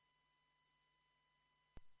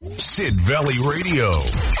Sid Valley Radio.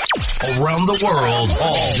 Around the world,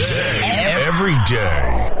 all day, every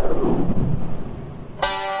day.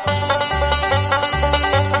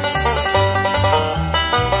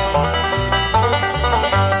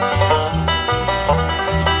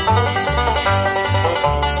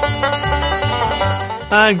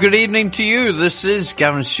 And good evening to you. This is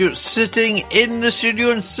Gavin Stewart sitting in the studio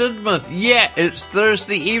in Sidmouth. Yeah, it's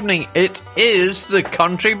Thursday evening. It is the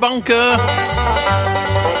Country Bunker.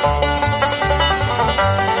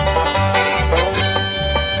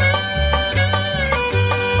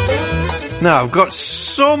 Now, I've got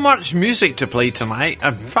so much music to play tonight.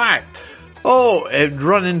 In fact, it'd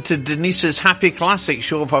run into Denise's Happy Classic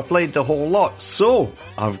show if I played the whole lot. So,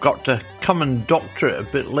 I've got to come and doctor it a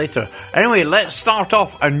bit later. Anyway, let's start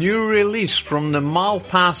off a new release from the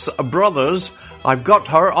Malpass Brothers. I've Got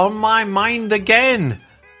Her on My Mind Again.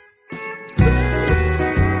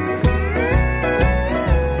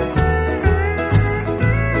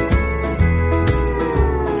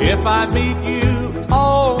 If I meet you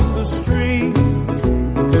on the street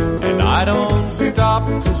and I don't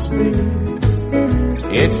stop to speak,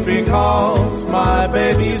 it's because my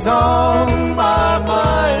baby's on my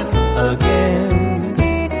mind again.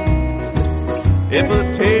 If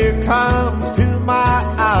a tear comes to my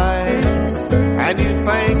eye and you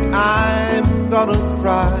think I'm gonna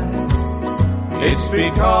cry, it's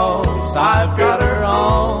because I've got her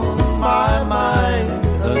on my mind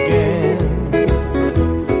again.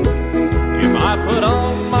 If I put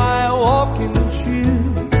on my walking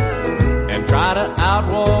shoes and try to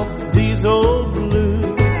outwalk these old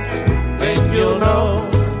blues, then you'll know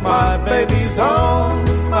my baby's on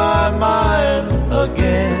my mind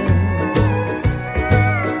again.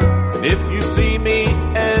 And if you see me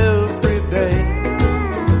every day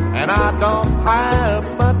and I don't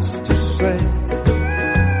have much to say,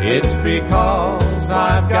 it's because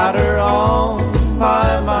I've got her on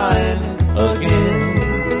my mind again.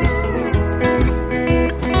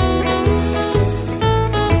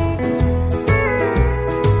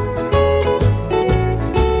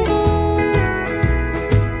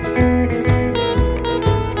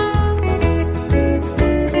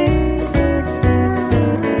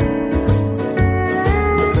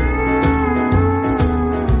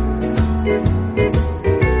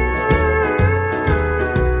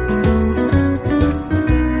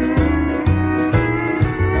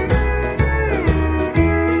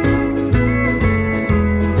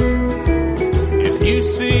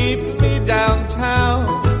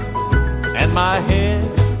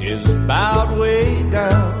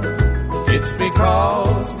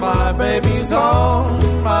 Because my baby's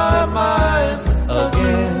on my mind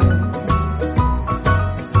again.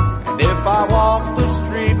 And if I walk the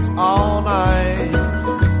streets all night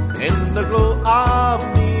in the glow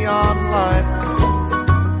of neon light,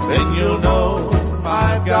 then you'll know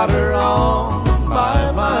I've got her on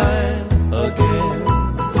my mind again.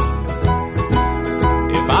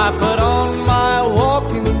 If I put on my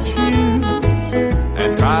walking shoes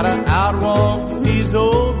and try to outwalk these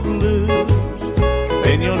old blues,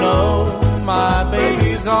 then you'll know my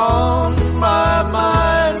baby's on my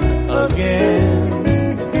mind again.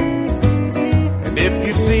 And if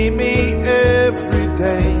you see me every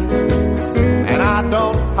day and I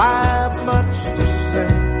don't have much to say,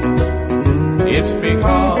 it's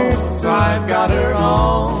because I've got her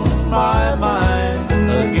on my mind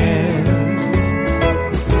again.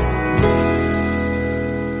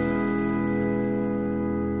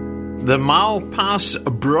 The Malpass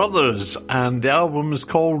Brothers, and the album is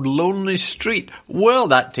called Lonely Street. Well,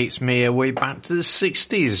 that takes me way back to the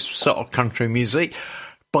 60s sort of country music,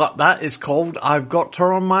 but that is called I've Got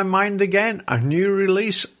Her on My Mind Again, a new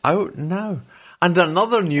release out now. And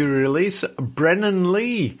another new release, Brennan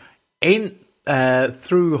Lee, Ain't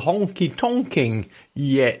Through Honky Tonking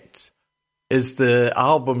Yet, is the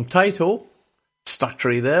album title.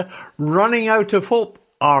 Stuttery there. Running Out of Hope,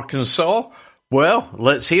 Arkansas. Well,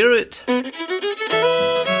 let's hear it. People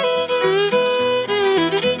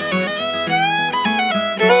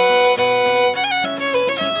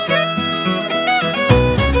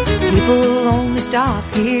only stop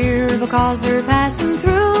here because they're passing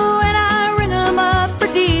through, and I ring them up for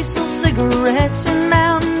diesel, cigarettes, and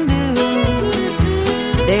Mountain Dew.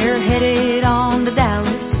 They're headed on to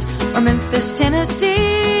Dallas or Memphis,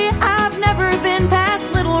 Tennessee. I've never been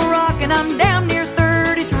past Little Rock, and I'm damn near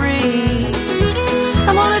 33.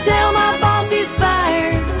 I wanna tell my boss he's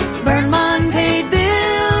fired, burn my unpaid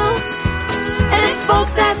bills. And if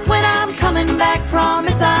folks ask when I'm coming back,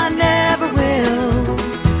 promise I never will.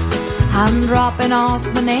 I'm dropping off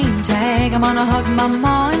my name tag, I'm gonna hug my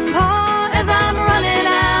ma and pa as I'm running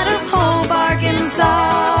out of Hope,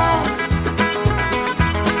 Arkansas.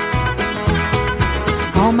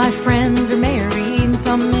 my friends are married,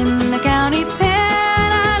 some in the county pen.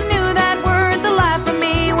 I knew that word, the life for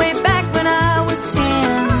me, way back when I was 10.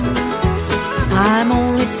 I'm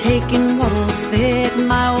only taking what'll fit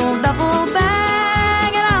my old duffel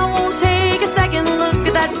bag, and I won't take a second look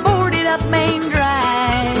at that boarded up main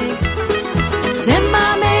drag. Send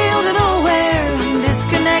my mail to nowhere,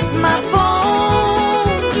 disconnect my phone.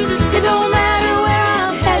 It don't matter where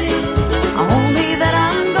I'm headed, only that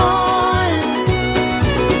I'm gone.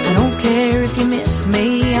 I don't care if you miss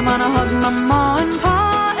me, I'm gonna hug my ma and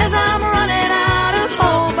pa as I'm running out of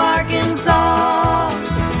Hope, Arkansas.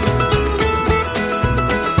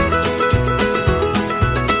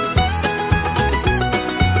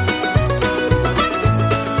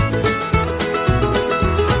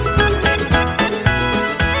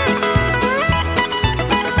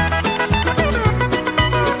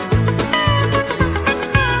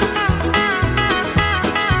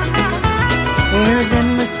 There's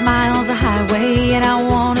endless miles of highway, and I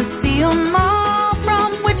want to see them all,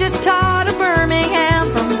 from Wichita to Birmingham,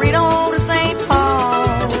 from Reno to St.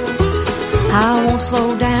 Paul. I won't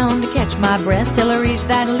slow down to catch my breath till I reach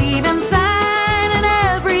that leaving sign, and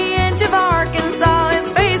every inch of Arkansas is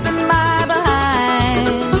facing my behind.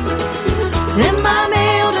 Send my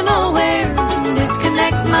mail to nowhere,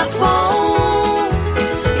 disconnect my phone.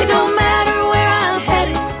 It don't matter where I'm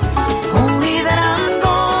headed, only that I'm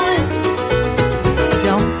going.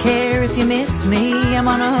 Don't care if you miss me, I'm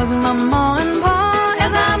gonna hug my ma and pa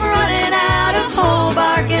as I'm running out of Hope,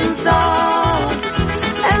 Arkansas.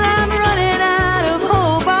 As I'm running out of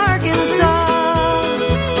Hope, Arkansas.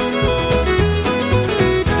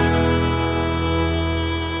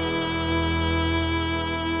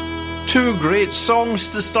 Two great songs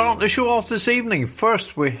to start the show off this evening.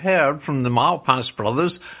 First, we heard from the Malpass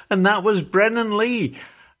Brothers, and that was Brennan Lee,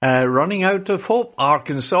 Running Out of Hope,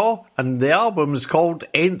 Arkansas, and the album is called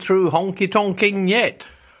Ain't Through Honky Tonking Yet.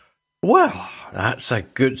 Well, that's a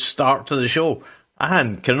good start to the show,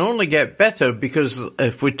 and can only get better, because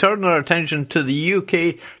if we turn our attention to the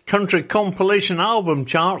UK country compilation album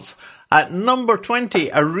charts, at number 20,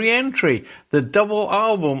 a re-entry, the double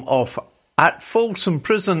album of At Folsom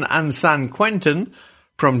Prison and San Quentin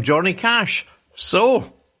from Johnny Cash.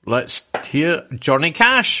 So, let's hear Johnny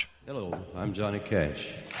Cash. Hello, I'm Johnny Cash.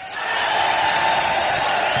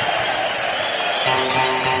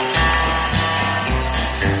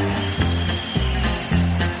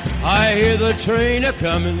 I hear the train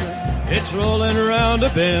a-comin', it's rolling around a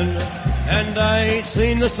bend, and I ain't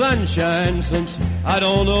seen the sunshine since I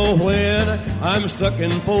don't know when. I'm stuck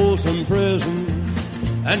in Folsom Prison,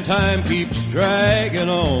 and time keeps dragging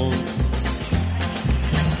on.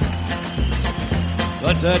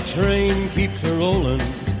 But that train keeps a-rolling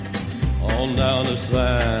on down to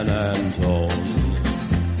San Antone.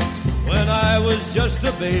 When I was just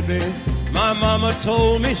a baby, my mama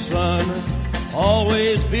told me, son,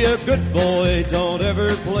 always be a good boy, don't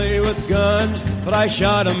ever play with guns. But I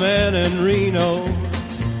shot a man in Reno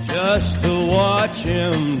just to watch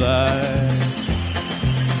him die.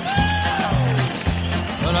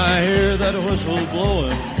 When I hear that whistle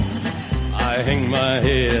blowing, I hang my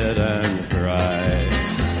head and cry.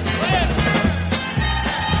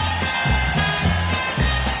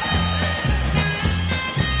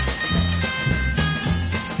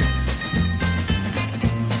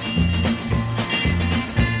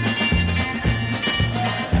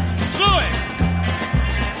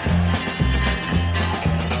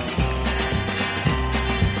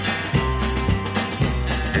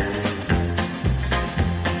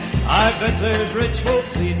 I bet there's rich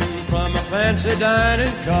folks eating from a fancy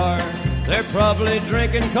dining car. They're probably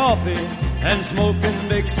drinking coffee and smoking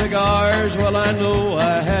big cigars. Well, I know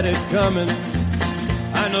I had it coming.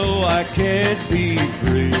 I know I can't be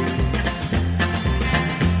free.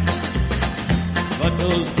 But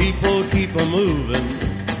those people keep a-moving,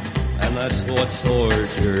 and that's what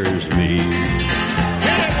tortures me.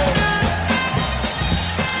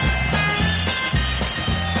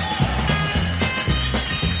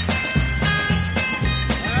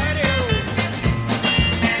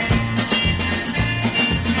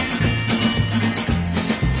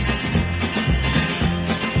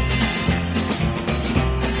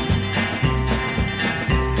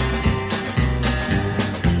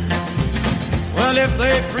 Well, if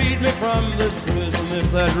they freed me from this prison,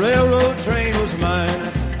 if that railroad train was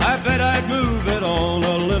mine, I bet I'd move it on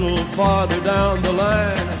a little farther down the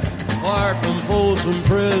line. Far from Folsom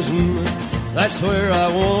Prison, that's where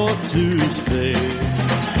I want to stay.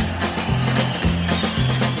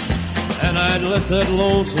 And I'd let that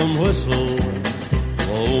lonesome whistle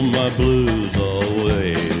blow my blues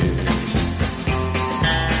away.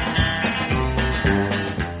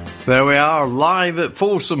 There we are, live at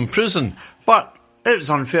Folsom Prison, but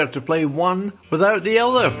it's unfair to play one without the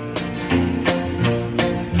other.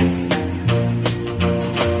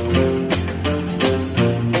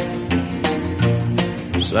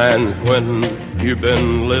 San Quentin, you've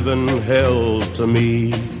been living hell to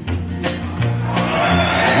me.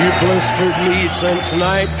 You blistered me since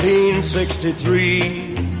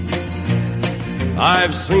 1963.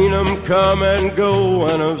 I've seen 'em come and go,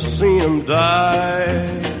 and I've seen 'em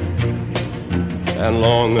die. And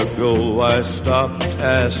long ago I stopped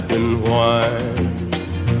asking why.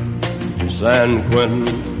 San Quentin,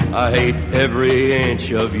 I hate every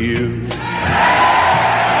inch of you.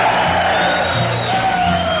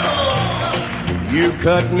 You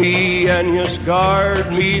cut me and you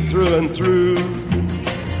scarred me through and through.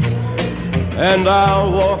 And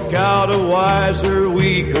I'll walk out a wiser,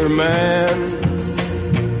 weaker man.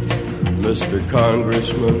 Mr.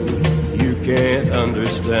 Congressman, you can't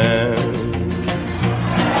understand.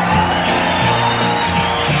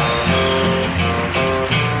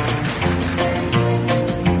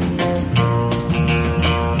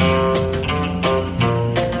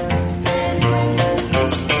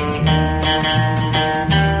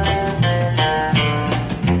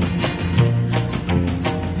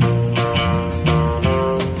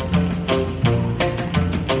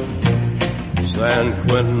 San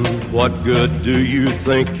Quentin, what good do you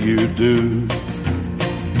think you do?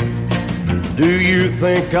 Do you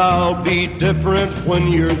think I'll be different when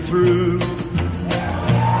you're through? You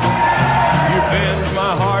bend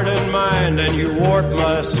my heart and mind and you warp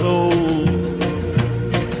my soul.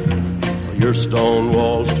 Your stone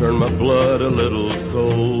walls turn my blood a little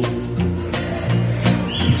cold.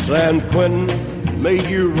 San Quentin, may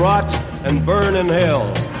you rot and burn in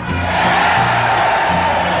hell.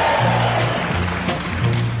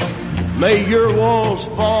 May your walls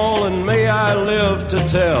fall and may I live to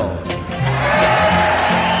tell.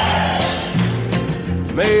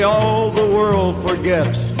 May all the world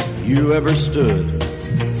forget you ever stood.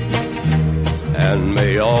 And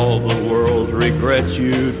may all the world regret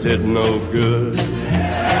you did no good.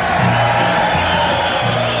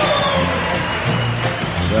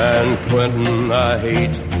 San Quentin, I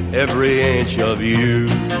hate every inch of you.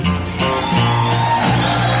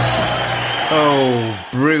 Oh,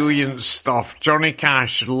 brilliant stuff. Johnny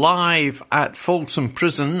Cash live at Folsom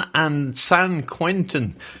Prison and San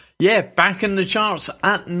Quentin. Yeah, back in the charts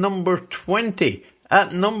at number 20.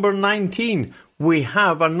 At number 19, we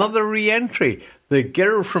have another re-entry. The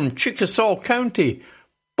girl from Chickasaw County,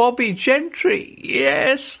 Bobby Gentry.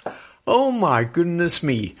 Yes. Oh my goodness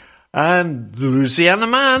me. And the Louisiana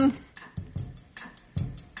Man.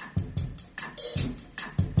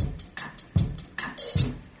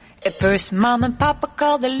 At first, Mom and Papa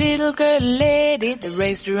called the little girl lady that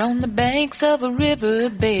raised her on the banks of a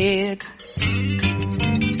riverbed.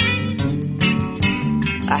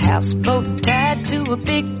 A houseboat tied to a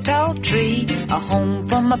big tall tree, a home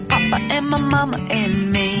for my papa and my mama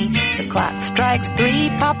and me. The clock strikes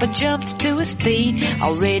 3, Papa jumps to his feet.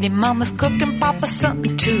 Already Mama's cooking Papa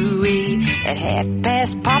something to eat. At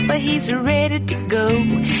 1:30, Papa, he's ready to go.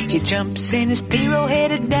 He jumps in his Piro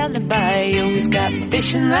headed down the bayou. He's got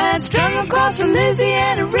fishing lines strung across the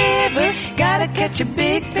Louisiana River. Gotta catch a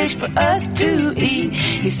big fish for us to eat.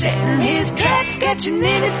 He's setting his traps, catching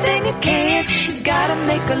anything he can. He's gotta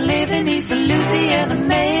make a living, he's a Louisiana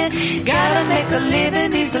man. Gotta make a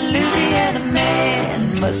living, he's a Louisiana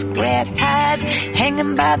man. Muskrat hides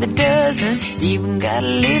hanging by the dozen. Even got a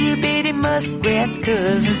little bitty muskrat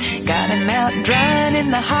cousin. Got him out drying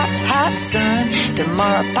in the hot, hot sun.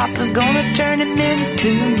 Tomorrow Papa's gonna turn him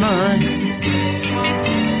into mud.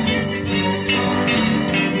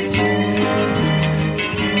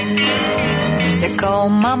 They call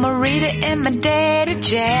Mama Rita and my daddy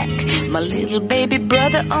Jack. My little baby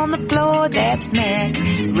brother on the floor, that's Mac.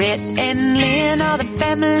 Rhett and Lynn are the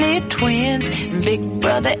family twins. And big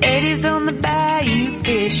brother Eddie's on the bayou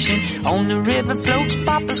fishing. On the river floats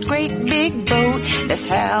Papa's great big boat. That's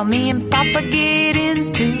how me and Papa get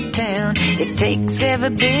into town. It takes every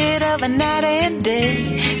bit of a night and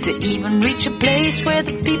day to even reach a place where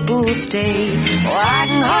the people stay. Oh, I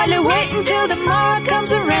can hardly wait until tomorrow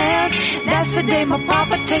comes around. That's the day my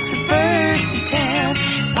Papa takes it first to town.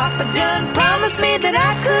 Papa done promised me that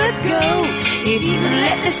I could go. He'd even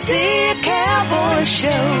let me see a cowboy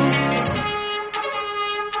show.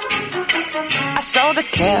 I saw the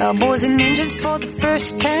cowboys and Indians for the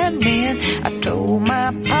first time then. I told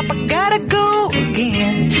my Papa, gotta go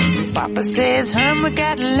again. And Papa says, hon, we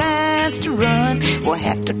got lines to run. We'll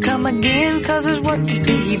have to come again, 'cause there's work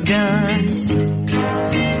to be done.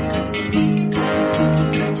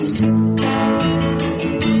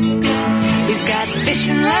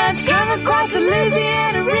 fishing line strung across the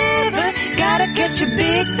Louisiana River. Gotta catch a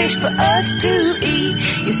big fish for us to eat.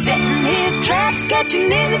 He's setting his traps,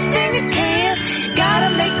 catching anything he can.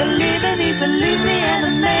 Gotta make a living, he's a Louisiana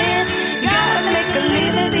man. Gotta make a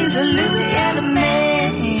living, he's a Louisiana man.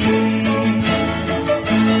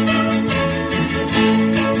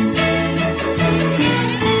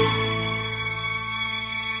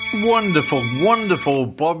 Wonderful, wonderful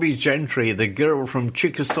Bobbie Gentry, the girl from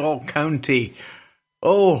Chickasaw County.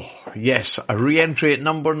 Oh, yes, a re-entry at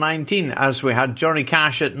number 19, as we had Johnny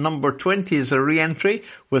Cash at number 20 as a re-entry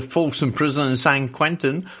with Folsom Prison and San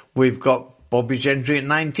Quentin. We've got Bobbie Gentry at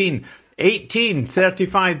 19. 18,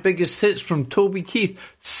 35 biggest hits from Toby Keith.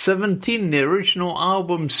 17, the original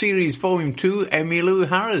album series volume 2, Emmylou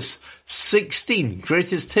Harris. 16,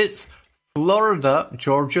 greatest hits, Florida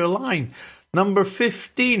Georgia Line. Number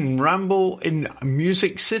 15, Rambo in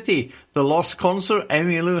Music City, The Lost Concert,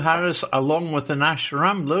 Emmylou Harris along with the Nash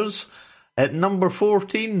Ramblers. At number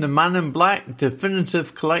 14, The Man in Black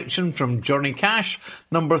Definitive Collection from Johnny Cash.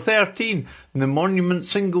 Number 13, the Monument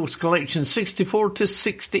Singles Collection 64 to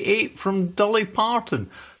 68 from Dolly Parton.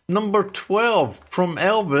 Number 12, from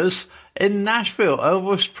Elvis in Nashville,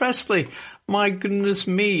 Elvis Presley. My goodness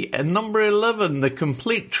me. At number 11, the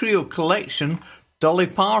Complete Trio Collection, Dolly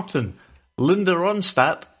Parton, Linda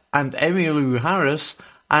Ronstadt and Emmylou Harris.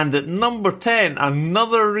 And at number 10,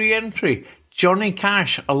 another re-entry, Johnny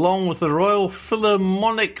Cash along with the Royal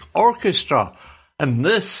Philharmonic Orchestra. And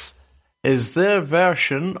this is their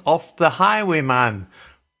version of The Highwayman,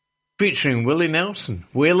 featuring Willie Nelson,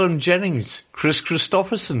 Waylon Jennings, Chris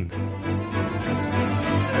Christopherson,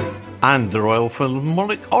 and the Royal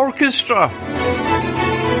Philharmonic Orchestra.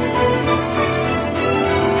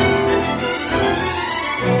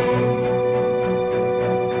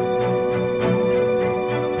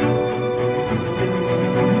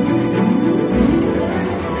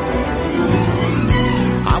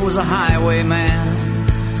 Was a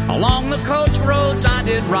highwayman. Along the coach roads I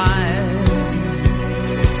did ride,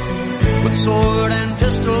 with sword and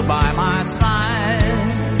pistol by my side.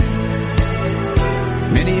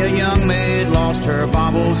 Many a young maid lost her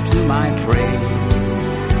baubles to my trade.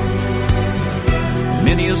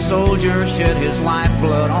 Many a soldier shed his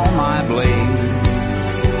lifeblood on my blade.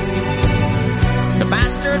 The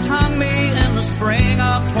bastards hung me in the spring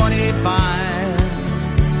of 25.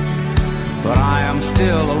 But I am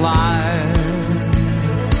still alive.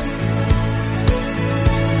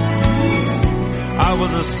 I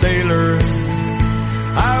was a sailor,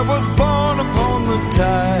 I was born upon the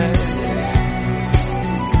tide,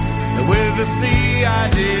 and with the sea I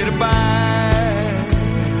did abide.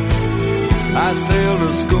 I sailed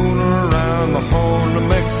a schooner around the Horn of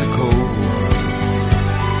Mexico.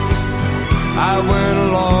 I went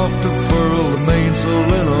aloft to furl the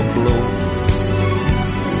mainsail in a blow.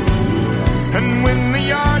 And when the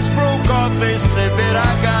yards broke off, they said that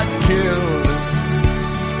I got killed.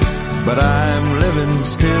 But I'm living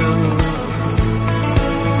still.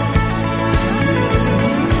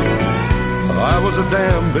 I was a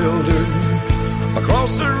dam builder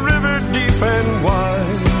across the river deep and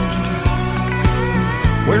wide,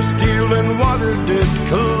 where steel and water did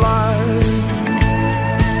collide.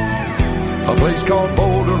 A place called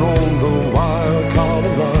Boulder on the wild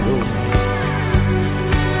Colorado.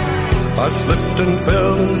 I slipped and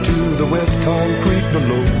fell into the wet concrete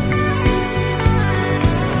below.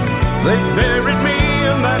 They buried me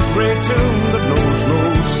in that great tomb that knows no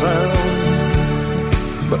sound.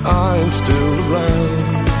 But I'm still around.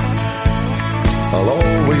 I'll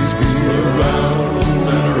always be around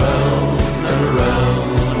and around and around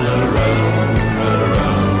and around and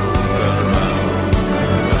around and around.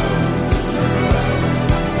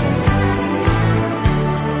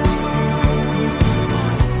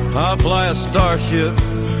 I'll fly a starship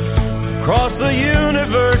across the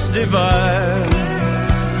universe divide,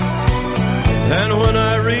 and when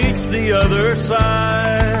I reach the other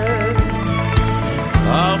side,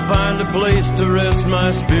 I'll find a place to rest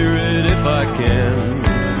my spirit if I can.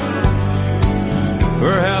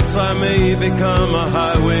 Perhaps I may become a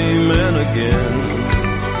highwayman again,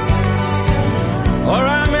 or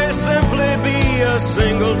I may simply be a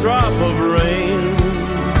single drop of rain.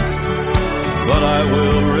 But I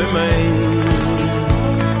will remain,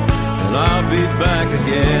 and I'll be back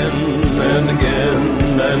again and again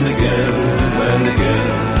and again and again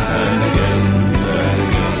and again and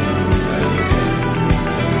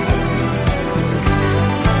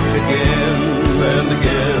again and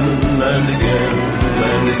again and again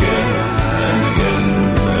and again and again.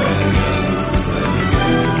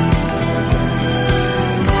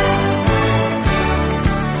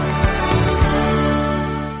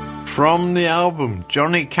 from the album,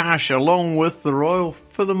 Johnny Cash along with the Royal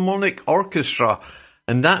Philharmonic Orchestra.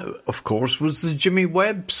 And that, of course, was the Jimmy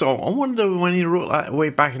Webb song. I wonder when he wrote that way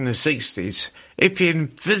back in the 60s, if he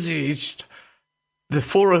envisaged the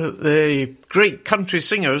four of the great country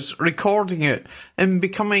singers recording it and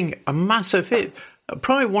becoming a massive hit.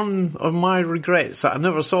 Probably one of my regrets that I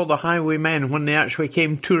never saw the Highwaymen when they actually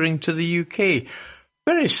came touring to the UK.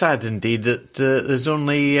 Very sad indeed that there's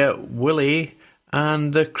only Willie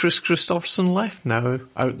and Chris Christopherson left now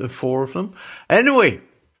out of the four of them. Anyway,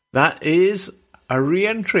 that is a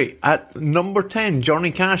re-entry at number 10,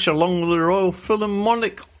 Johnny Cash along with the Royal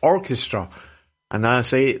Philharmonic Orchestra. And I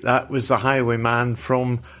say that was the Highwayman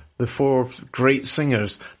from the four great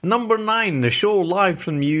singers. Number 9, the show live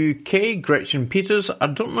from the UK, Gretchen Peters. I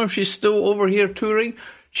don't know if she's still over here touring.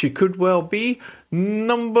 She could well be.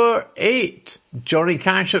 Number 8, Johnny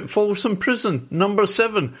Cash at Folsom Prison. Number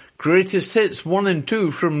 7, Greatest Hits 1 and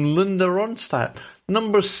 2 from Linda Ronstadt.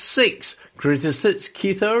 Number 6, Greatest Hits,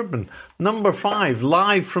 Keith Urban. Number 5,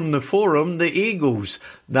 live from the Forum, the Eagles.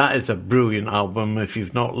 That is a brilliant album if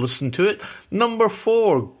you've not listened to it. Number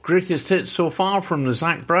 4, Greatest Hits so far from the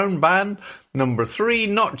Zac Brown Band. Number 3,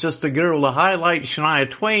 Not Just a Girl, the highlight, Shania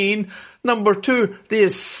Twain. Number 2, The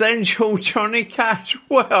Essential Johnny Cash.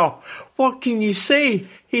 Well, what can you say?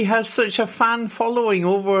 He has such a fan following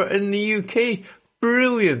over in the UK.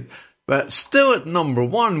 Brilliant. But still at number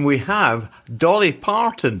 1, we have Dolly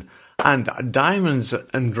Parton and Diamonds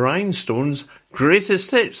and Rhinestones,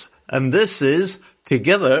 Greatest Hits. And this is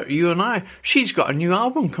Together, You and I. She's got a new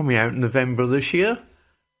album coming out in November this year.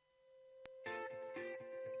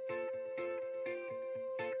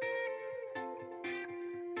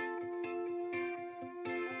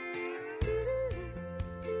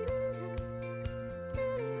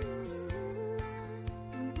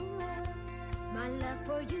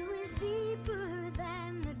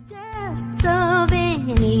 Of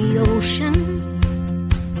any ocean,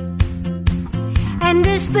 and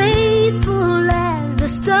as faithful as the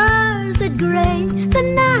stars that grace the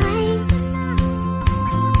night,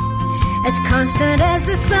 as constant as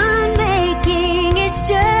the sun making its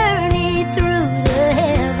journey through the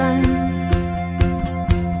heavens,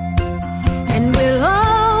 and we'll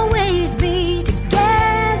always be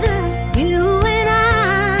together, you and I.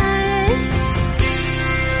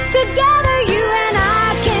 Together, you and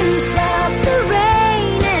I can stop the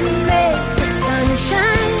rain and make the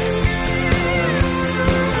sunshine.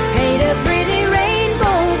 Paint a pretty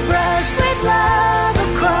rainbow brush with love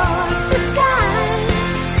across the sky.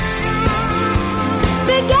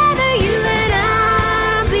 Together you and I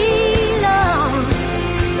belong,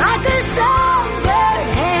 like a songbird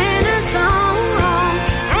and a song,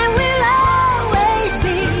 and we'll always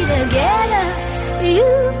be together,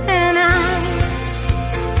 you and I.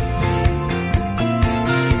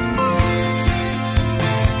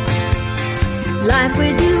 Life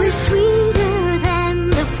with you is sweeter than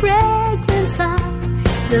the fragrance of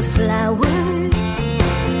the flowers,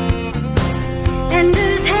 and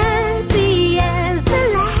as happy as the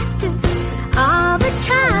laughter of a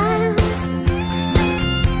child,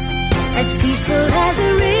 as peaceful as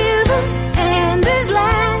a river and as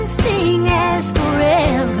lasting as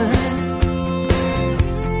forever.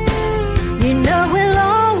 You know we'll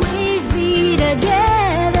always be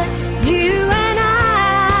together, you and I.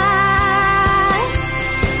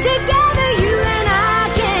 Together you and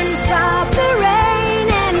I can stop the rain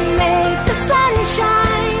and make the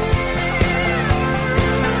sunshine.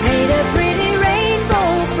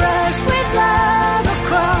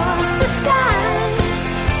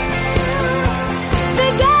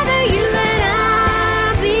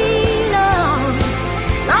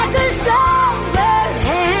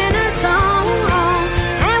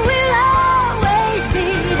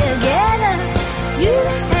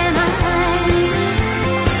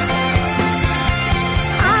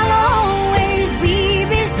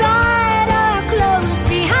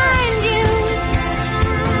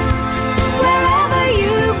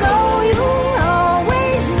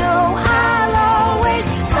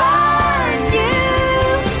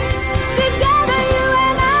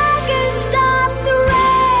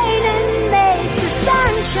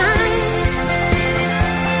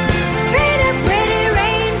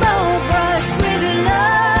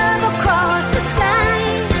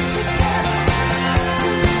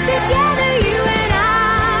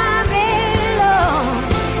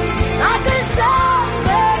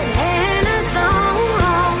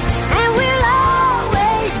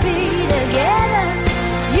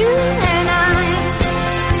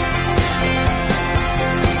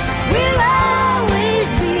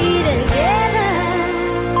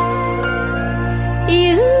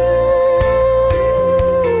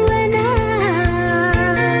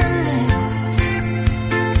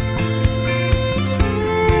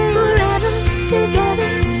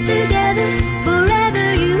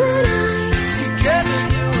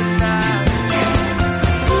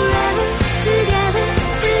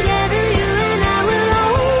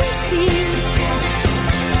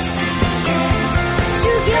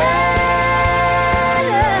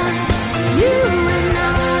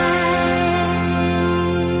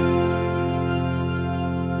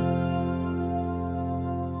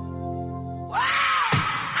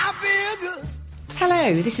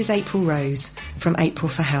 Hello, this is April Rose from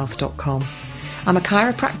aprilforhealth.com. I'm a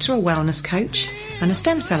chiropractor, a wellness coach and a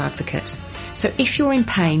stem cell advocate. So if you're in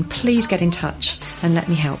pain, please get in touch and let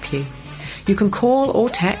me help you. You can call or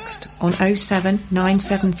text on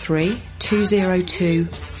 07973 202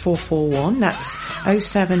 441. That's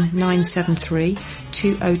 07973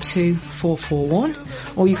 202 441.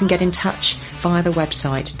 Or you can get in touch via the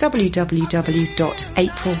website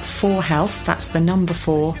www.april4health, that's the number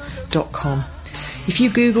 4.com. If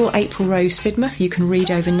you Google April Rose Sidmouth, you can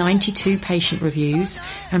read over 92 patient reviews.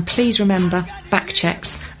 And please remember, back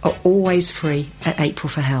checks are always free at April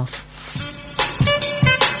for Health.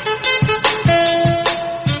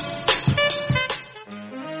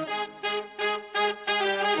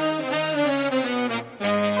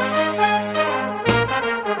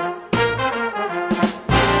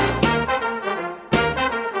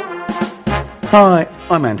 Hi,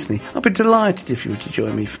 I'm Anthony. I'll be delighted if you were to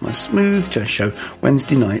join me for my Smooth Jazz Show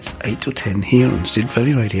Wednesday nights 8 till 10 here on Sid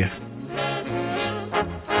Valley Radio.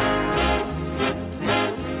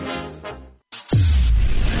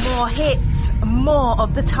 More hits, more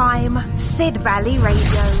of the time. Sid Valley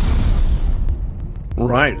Radio.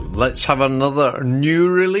 Right, let's have another new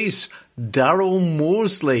release. Daryl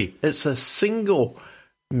Mosley. It's a single.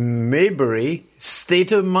 Mayberry,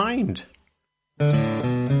 State of Mind.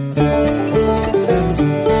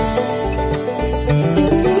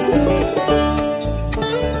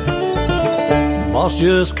 Boss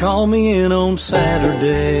just called me in on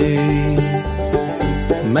Saturday.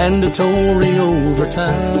 Mandatory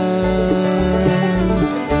overtime.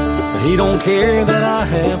 He don't care that I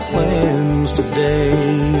have plans today.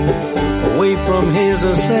 Away from his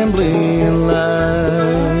assembly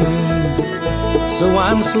line. So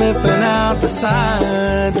I'm slipping out the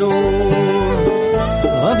side door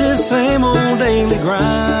of this same old daily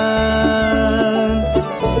grind.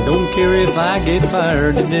 Don't care if I get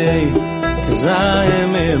fired today, 'cause I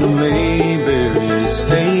am in a Mayberry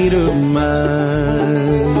state of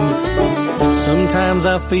mind. Sometimes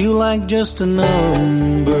I feel like just a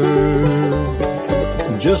number,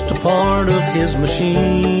 just a part of his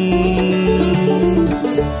machine,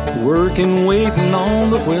 working, waiting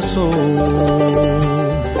on the whistle,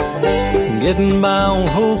 getting by on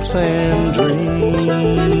hopes and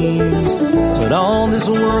dreams. But all this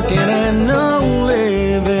working and no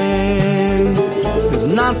living is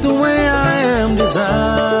not the way I am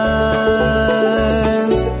designed.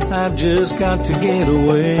 I've just got to get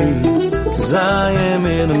away, 'cause I am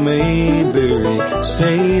in a Mayberry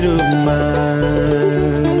state of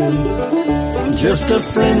mind. Just a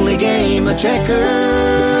friendly game of checkers,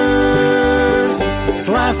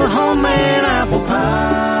 slice of homemade apple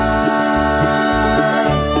pie,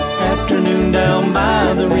 afternoon down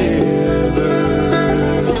by the river,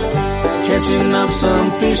 catching up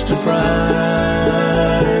some fish to fry.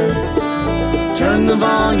 Turn the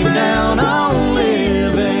volume down on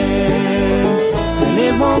living, and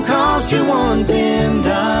it won't cost you one thin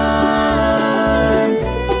dime.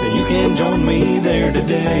 You can join me there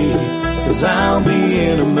today, 'cause I'll be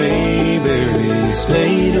in a Mayberry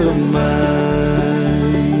state of mind.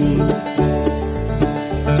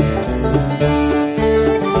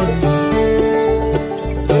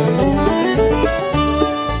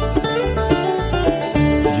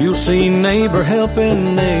 You'll see neighbor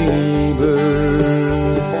helping neighbor,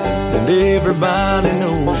 and everybody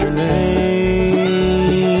knows your name,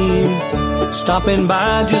 stopping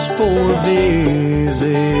by just for a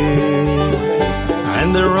visit,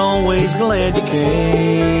 and they're always glad you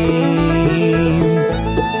came.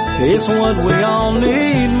 It's what we all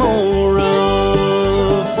need more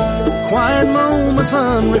of, quiet moments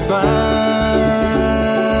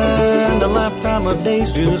unrefined, a lifetime of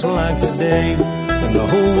days just like today, and the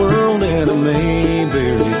whole world in a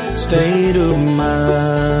Mayberry state of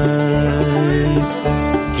mind.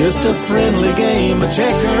 Just a friendly game of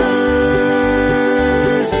checkers,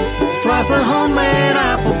 slice of homemade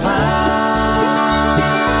apple pie,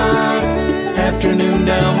 afternoon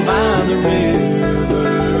down by the river,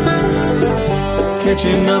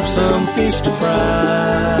 catching up some fish to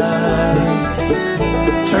fry.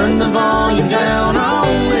 Turn the volume down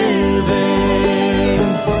on living,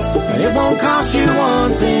 it won't cost you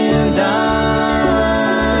one thin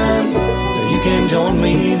dime. You can join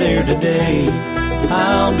me there today,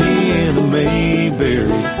 I'll be in a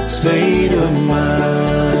Mayberry state of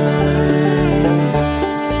mind.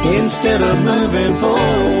 Instead of moving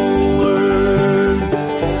forward,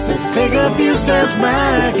 let's take a few steps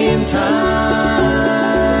back in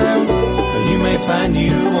time. You may find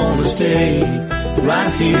you want to stay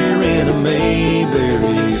right here in a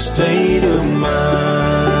Mayberry state of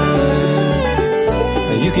mind.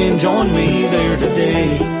 you can join me there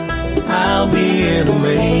today. I'll be in a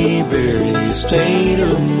Mayberry state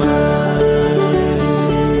of mind.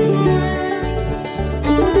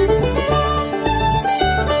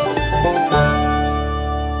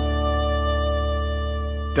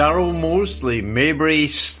 Darryl Mosley, Mayberry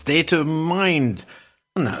State of Mind.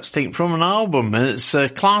 And that's taken from an album, and it's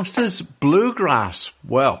classed as bluegrass.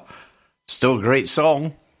 Well, still a great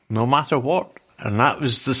song, no matter what. And that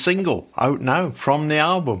was the single, out now, from the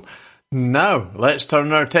album. Now, let's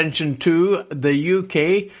turn our attention to the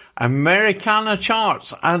UK Americana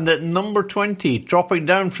charts. And at number 20, dropping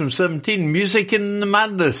down from 17, Music in the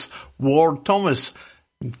Madness, Ward Thomas.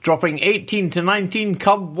 Dropping 18 to 19,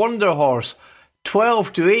 Cub Wonder Horse.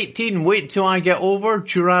 12 to 18, Wait Till I Get Over,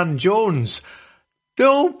 Duran Jones.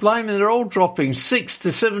 Oh, blimey, they're all dropping.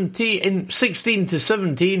 16 to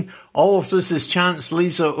 17, All of This Is Chance,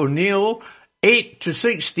 Lisa O'Neill. 8 to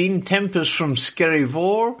 16, Tempest from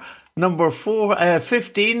Skerryvore. Number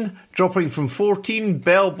 15, dropping from 14,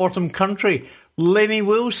 Bell Bottom Country, Lenny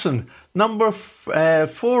Wilson. Number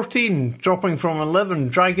 14, dropping from 11,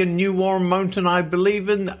 Dragon New Warm Mountain, I Believe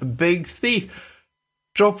in, Big Thief.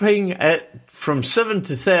 Dropping from 7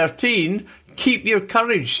 to 13, Keep Your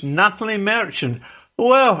Courage, Natalie Merchant.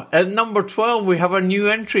 Well, at number 12, we have a new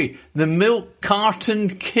entry, The Milk Carton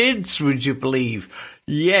Kids, would you believe?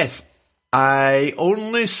 Yes, I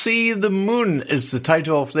Only See the Moon is the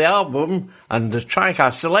title of the album, and the track I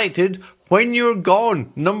selected, When You're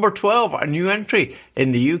Gone, number 12, a new entry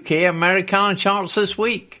in the UK Americana charts this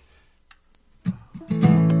week.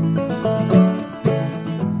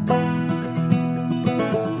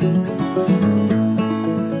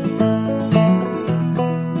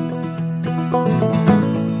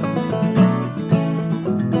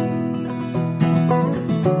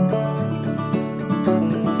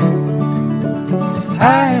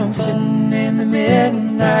 I am sitting in the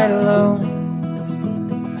midnight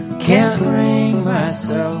alone. Can't bring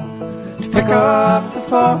myself to pick up the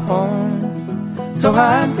phone. So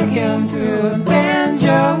I'm picking through a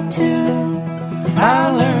banjo tune I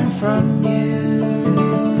learned from you.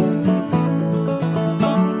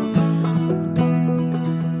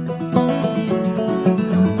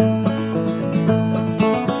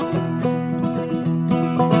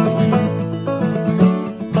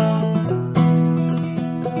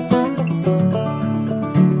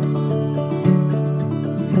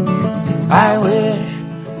 I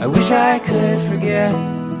wish I could forget.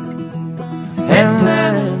 And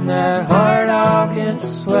then in that hard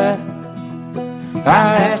August sweat,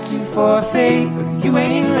 I asked you for a favor, you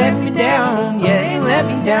ain't let me down, you ain't let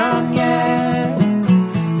me down yet.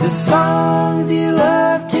 The songs you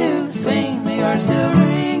love to sing, they are still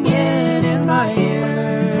ringing in my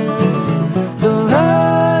ears. The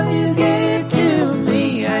love you gave to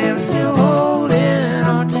me, I am still holding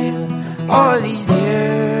on to all these years.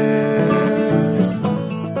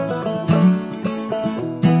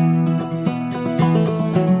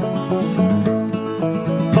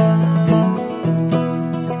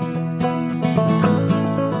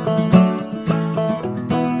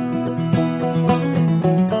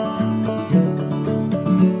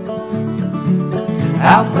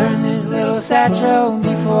 I'll burn this little satchel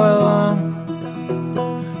before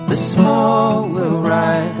long. The smoke will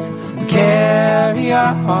rise and carry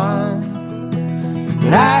on.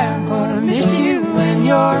 But I am gonna miss you when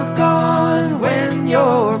you're gone, when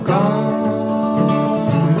you're gone.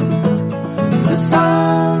 The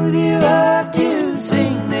songs you love to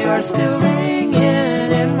sing, they are still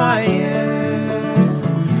ringing in my ears.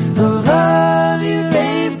 The love you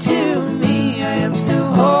gave to me, I am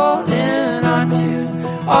still holding on to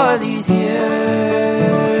all these years.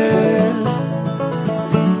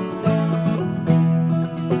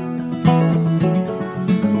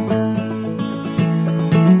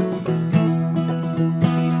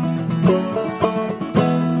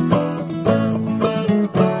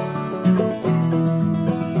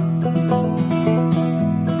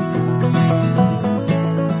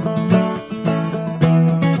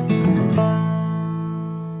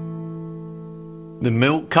 The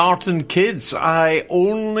Milk Carton Kids, I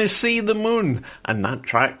Only See the Moon. And that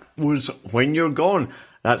track was When You're Gone.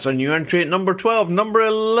 That's a new entry at number 12. Number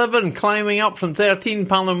 11, climbing up from 13,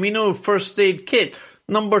 Palomino, First Aid Kit.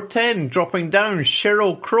 Number 10, dropping down,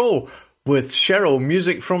 Sheryl Crow with Cheryl,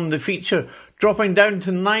 music from the feature. Dropping down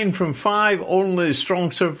to 9 from 5, Only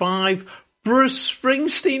Strong Survive. Bruce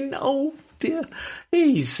Springsteen, oh dear.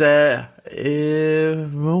 He's,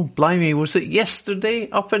 well, blimey, was it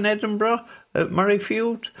yesterday up in Edinburgh? At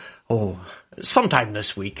Murrayfield? Oh, sometime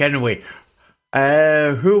this week, anyway. Who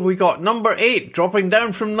have we got? Number 8, dropping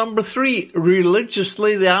down from number 3,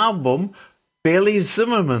 Religiously, the album. Bailey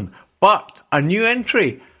Zimmerman, but a new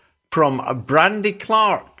entry from Brandy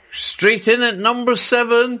Clark, straight in at number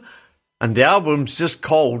 7, and the album's just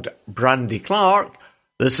called Brandy Clark.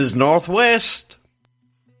 This is Northwest.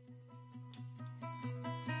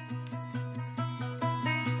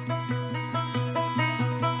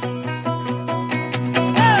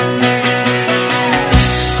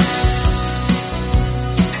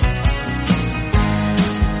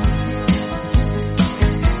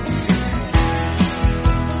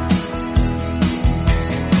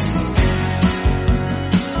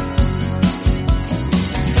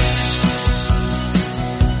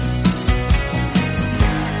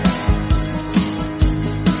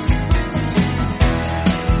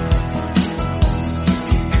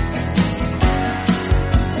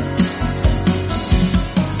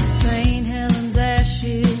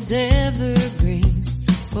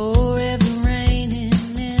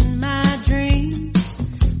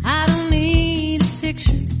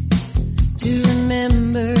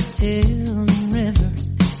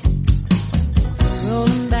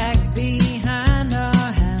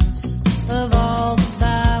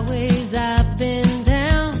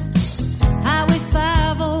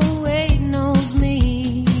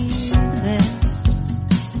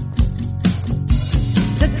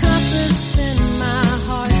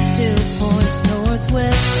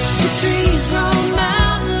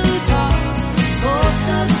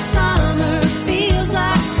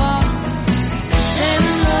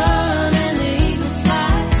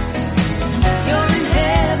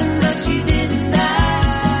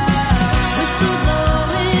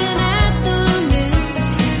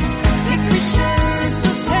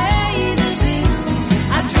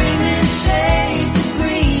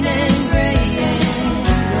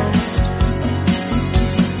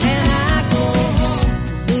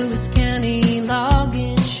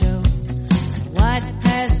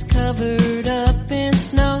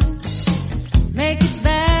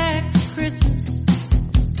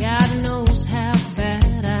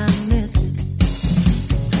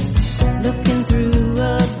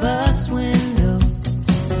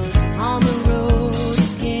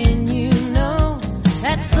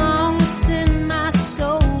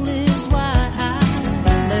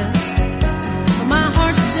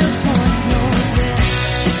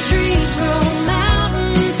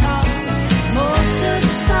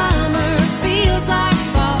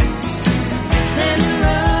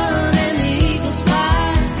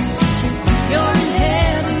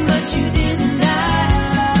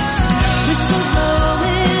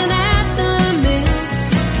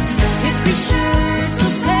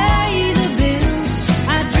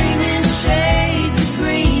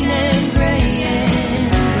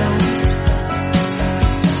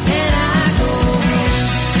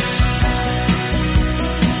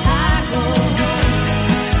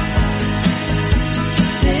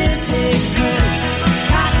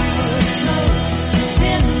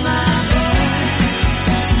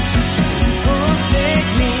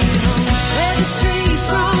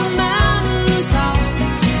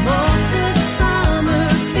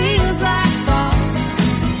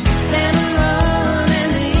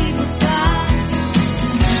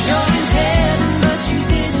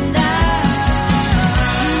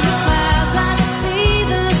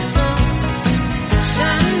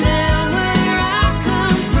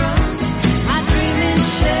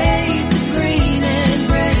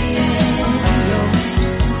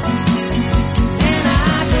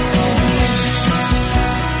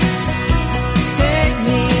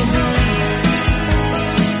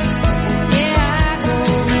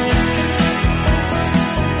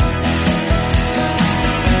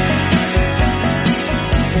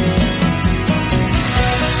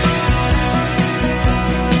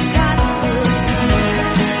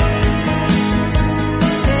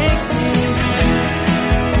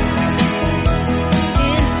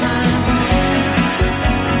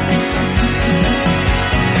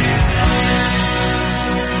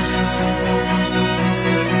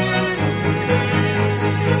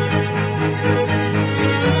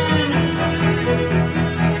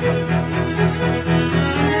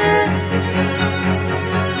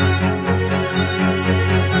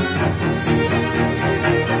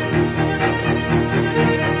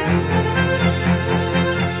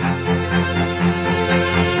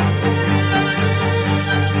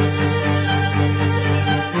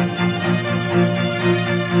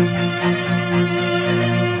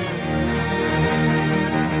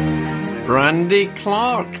 Brandy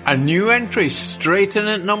Clark, a new entry straight in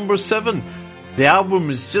at number 7. The album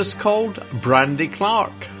is just called Brandy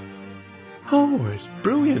Clark. Oh, it's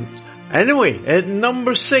brilliant. Anyway, at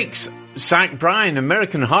number 6, Zach Bryan,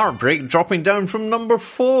 American Heartbreak, dropping down from number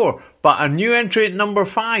 4. But a new entry at number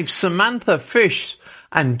 5, Samantha Fish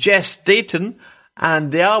and Jess Dayton.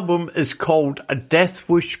 And the album is called Death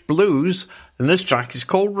Wish Blues. And this track is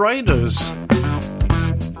called Riders. Good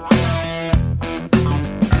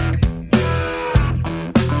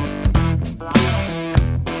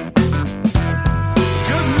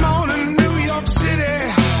morning, New York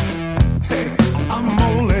City. Hey, I'm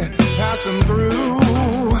only passing through.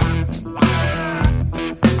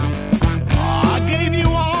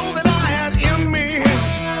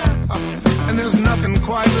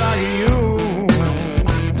 Quite like you.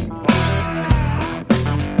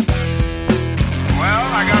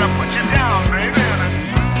 Well, I gotta put you down, baby, and it's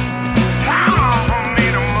time for me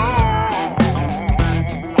to move.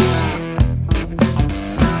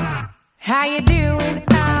 How you doing,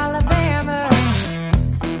 Alabama?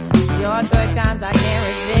 Your good times I can't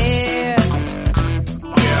resist.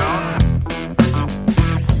 Yeah.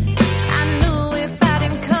 I knew if I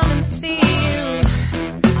didn't come and see you,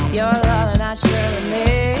 your love and I surely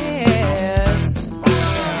miss.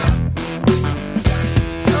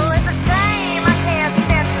 Oh, it's a shame I can't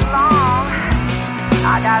spend too long.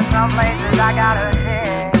 I got some places I gotta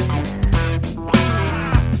hit.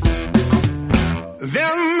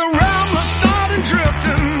 Then the rambler started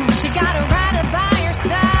drifting. She got a rider by her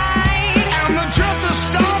side, and the drifter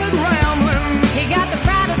started rambling. He got the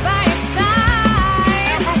rider by his side,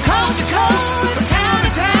 and from coast to coast, from town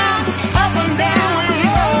to town, up and down we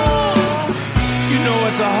go. You know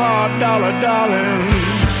it's a hard dollar, darling,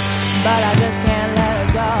 but I just can't let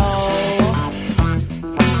it go.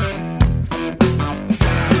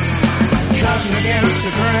 Cutting against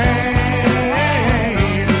the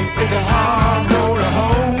grain is a hard road to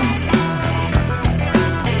hoe.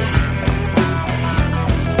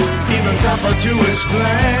 Even tougher to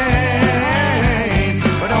explain,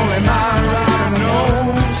 but only my rider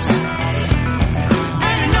knows.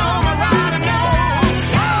 And you know my rider knows.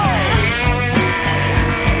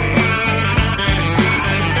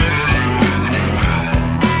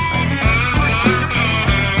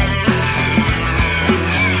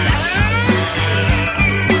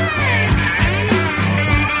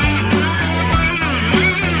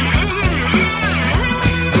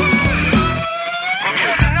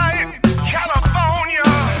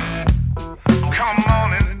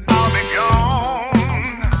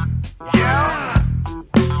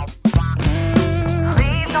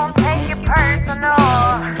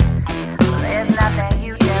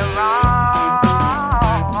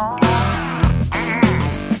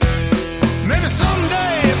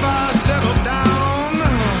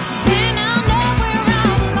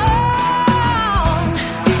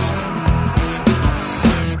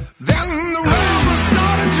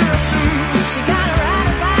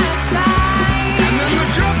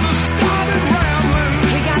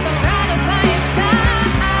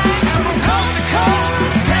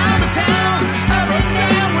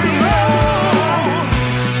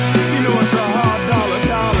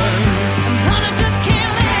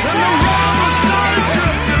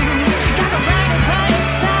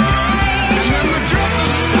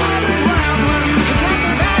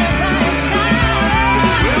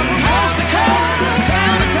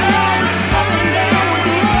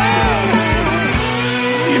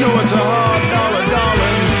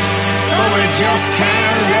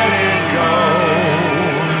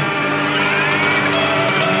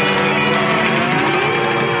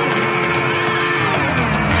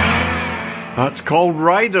 That's called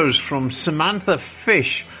Riders from Samantha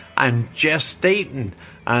Fish and Jess Dayton,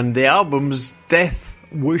 and the album's Death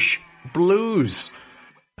Wish Blues.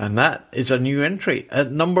 And that is a new entry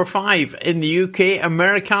at number 5 in the UK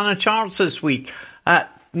Americana charts this week.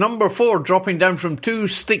 At number 4, dropping down from 2,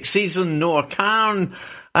 Stick Season, Noah Kahan.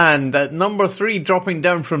 And at number 3, dropping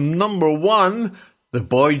down from number 1, The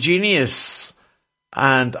Boy Genius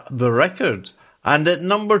and The Record. And at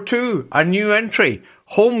number 2, a new entry,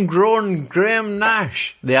 Homegrown Graham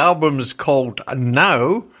Nash. The album is called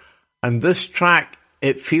Now, and this track,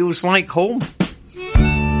 It Feels Like Home.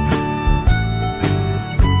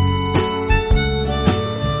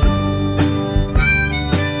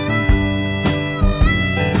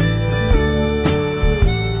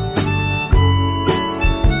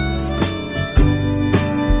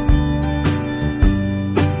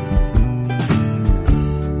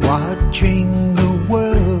 Watching the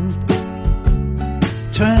world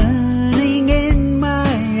turning in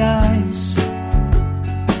my eyes,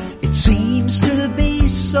 it seems to be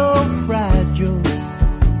so fragile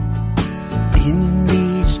in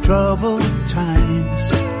these troubled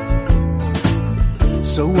times.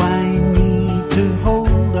 So I need to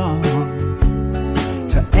hold on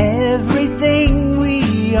to every everything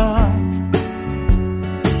we are.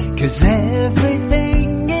 'Cause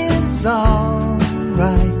everything is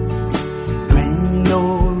alright when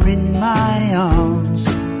you're in my arms.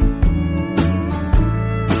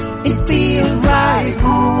 It feels like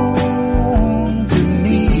home to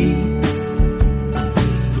me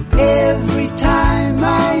every time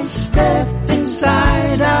I step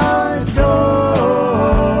inside our doorway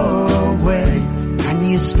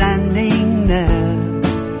and you're standing there.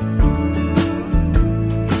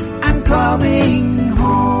 I'm coming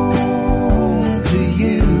home to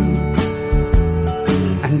you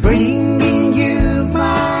and bringing you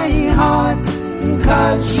my heart,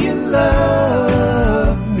 'cause you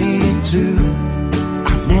love me too.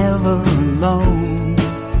 I'm never alone.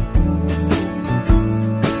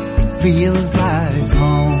 It feels like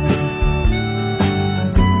home.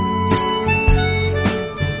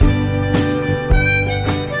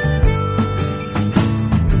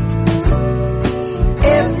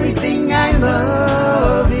 Everything I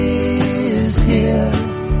love is here,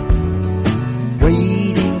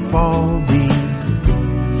 waiting for me.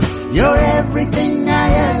 You're everything I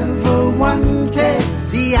ever wanted,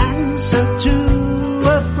 the answer to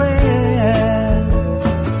a prayer.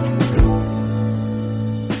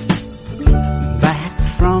 Back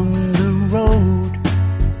from the road,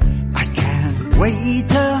 I can't wait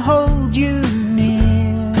to hold you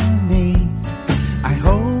near me. I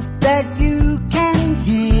hope that you can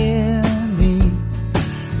hear me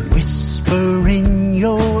whisper in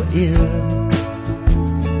your ear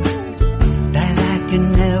that I can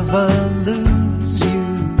never lose you.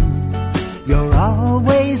 You're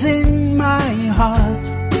always in my heart,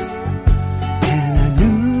 and I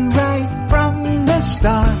knew right from the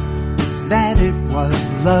start that it was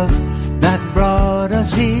love that brought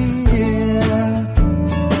us here.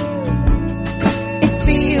 It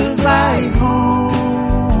feels like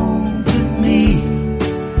home to me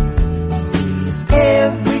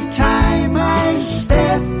every time I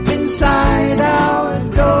step inside our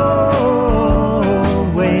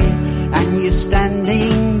doorway and you're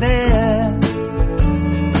standing there.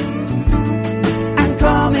 I'm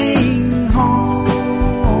coming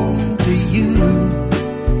home to you,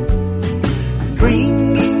 I'm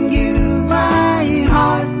bringing you my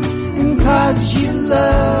heart, and 'cause you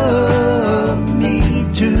love me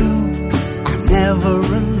too, I'm never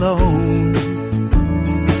alone.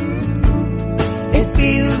 It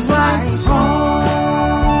feels like home.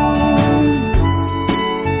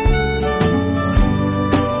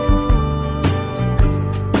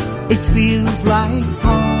 It feels like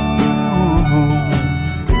home.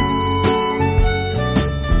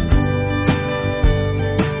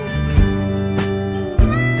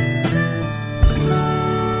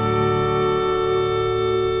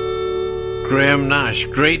 Graham Nash,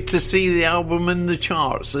 great to see the album in the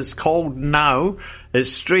charts. It's called Now.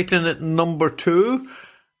 It's straight in at number 2.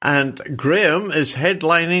 And Graham is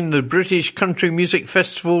headlining the British Country Music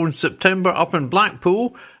Festival in September up in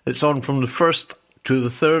Blackpool. It's on from the 1st to the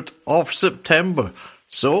 3rd of September.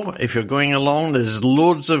 So if you're going along, there's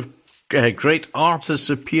loads of great artists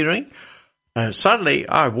appearing. Sadly,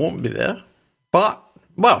 I won't be there. But,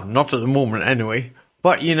 well, not at the moment anyway.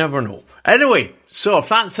 But you never know. Anyway, so if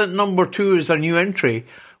that's at number 2 as a new entry,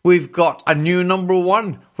 we've got a new number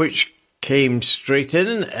 1, which came straight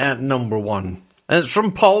in at number 1. And it's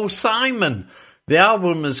from Paul Simon. The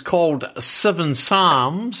album is called 7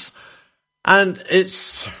 Psalms, and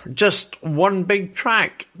it's just one big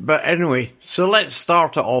track. But anyway, so let's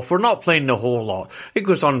start it off. We're not playing the whole lot. It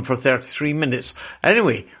goes on for 33 minutes.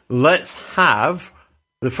 Anyway, let's have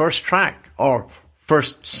the first track, or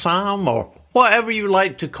first psalm, or whatever you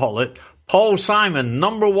like to call it. Paul Simon,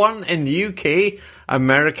 number 1 in the UK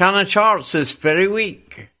Americana charts this very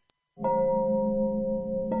week.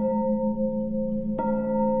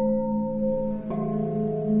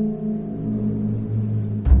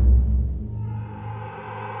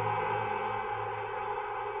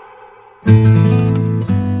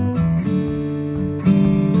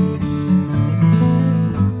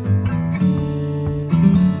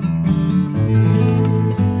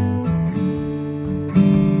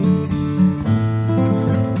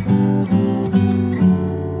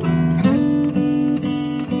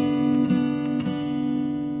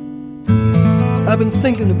 I've been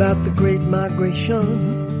thinking about the great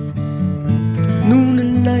migration. Noon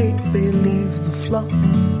and night they leave the flock,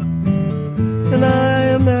 and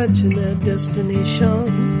I imagine their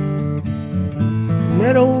destination.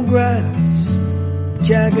 Meadow grass,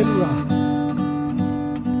 jagged rock.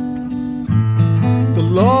 The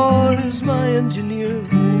Lord is my engineer.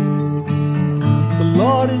 The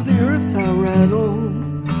Lord is the earth I ride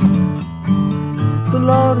on. The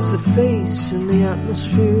Lord is the face in the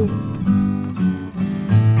atmosphere.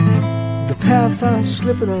 The path I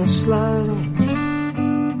slip and I slide on.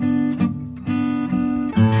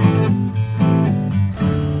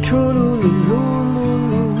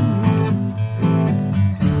 True-loo-loo-loo-loo-loo.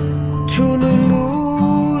 True-loo-loo-loo.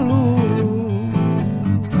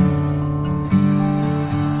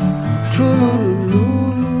 True-loo-loo-loo.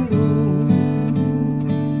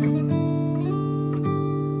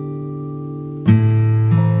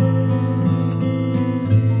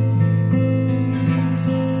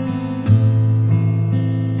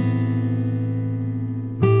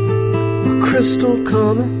 Crystal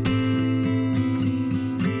comet,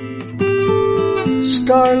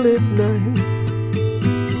 starlit night,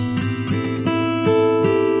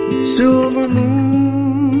 silver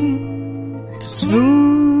moon to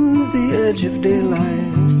smooth the edge of daylight.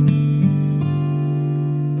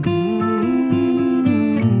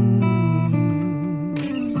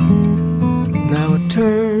 Now a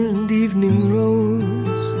turned evening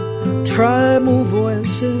rose, tribal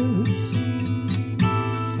voices,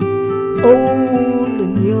 old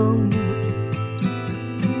and young,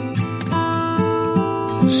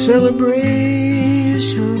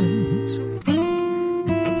 celebrations,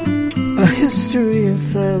 a history of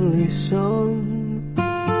family song.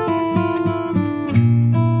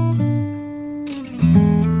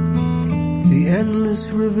 The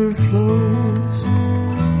endless river flows,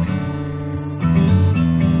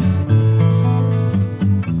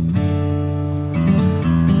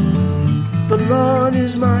 the Lord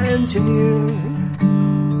is my engineer.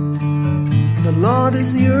 The Lord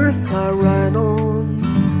is the earth I ride on.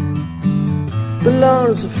 The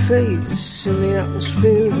Lord is a face in the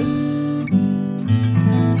atmosphere.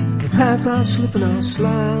 The path I slip and I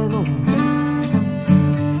slide on.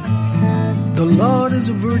 The Lord is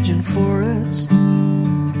a virgin forest.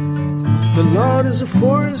 The Lord is a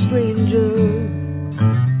forest ranger.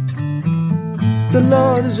 The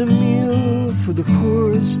Lord is a meal for the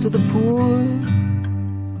poorest of the poor.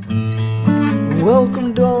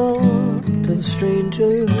 Welcome dawn to the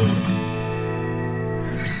stranger.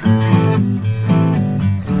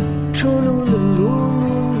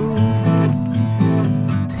 True-loo-loo-loo-loo.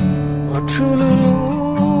 Oh,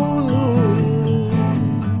 true-loo-loo-loo.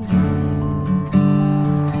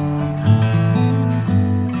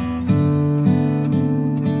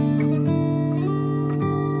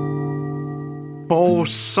 Paul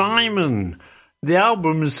Simon. The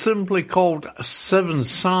album is simply called Seven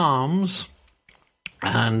Psalms,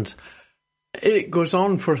 and it goes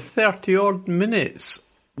on for 30 odd minutes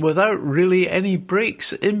without really any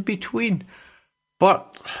breaks in between.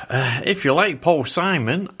 But if you like Paul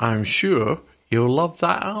Simon, I'm sure you'll love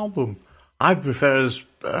that album. I prefer his,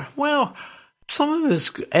 some of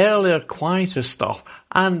his earlier quieter stuff,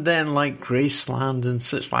 and then like Graceland and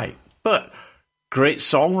such like. But great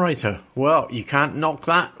songwriter. Well, you can't knock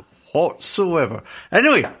that whatsoever.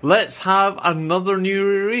 Anyway, let's have another new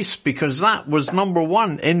release, because that was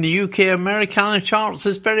 #1 in the UK Americana charts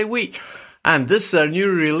this very week. And this is a new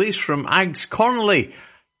release from Ags Connolly,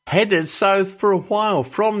 Headed South for a While,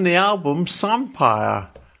 from the album Sampire.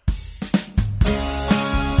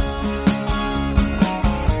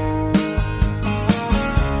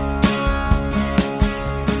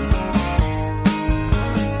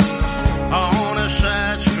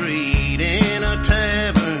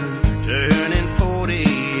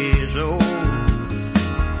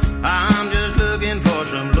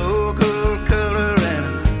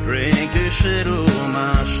 Settle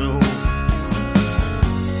my soul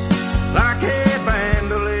like a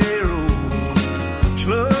bandolero,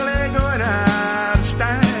 slow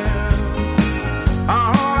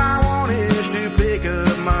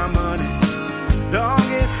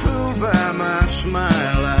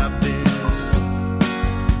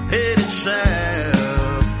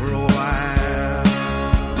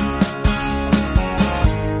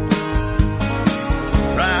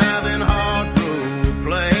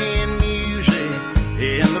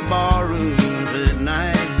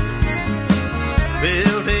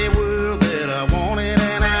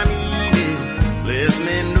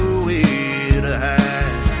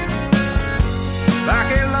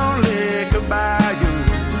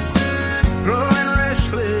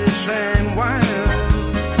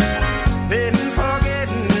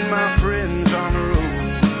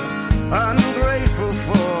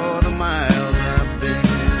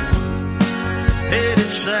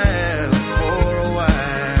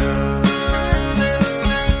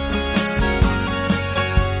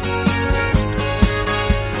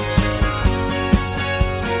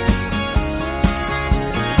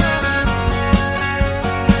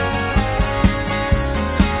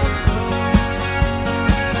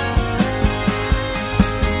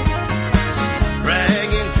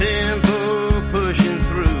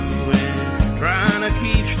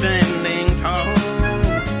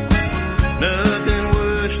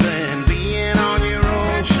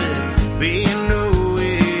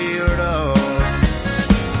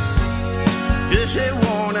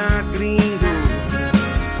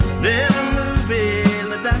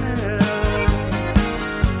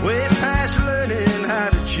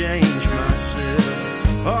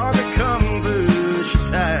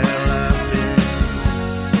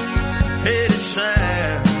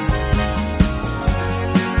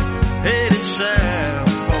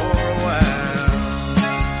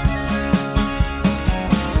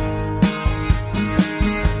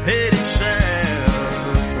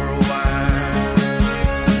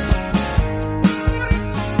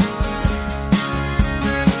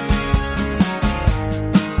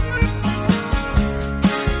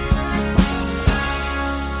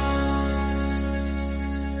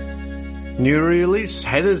New release,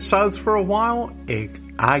 headed south for a while.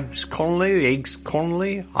 Ags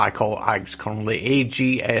Connolly. I call it Ags Connolly.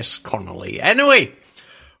 A-G-S Connolly. Anyway,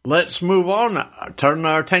 let's move on. Turn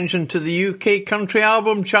our attention to the UK country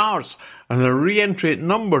album charts and the re-entry at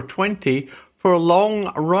number 20 for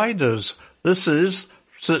Long Riders. This is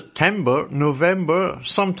September, November,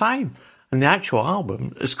 sometime. And the actual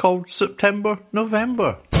album is called September,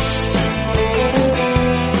 November.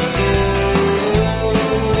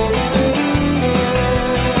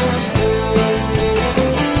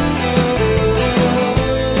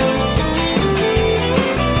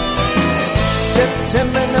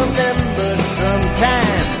 September, November,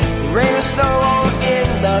 sometime. Rain or snow or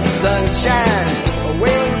in the sunshine.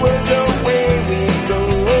 Awaywards, away we go.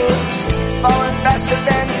 Falling faster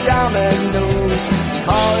than dominoes.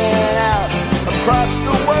 Calling out across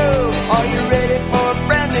the world. Are you ready for a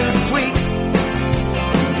brand new tweet?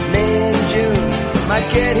 May and June might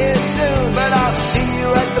get here soon, but I'll see you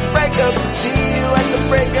at the breakup. See you at the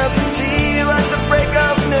breakup. See you at the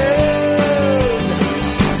breakup noon.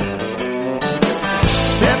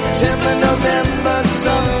 September, November,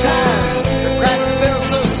 sometime. The crack feels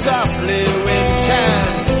so softly when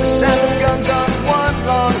kind. The sound of guns on one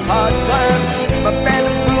long hard climb. My band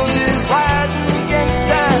of fools is riding against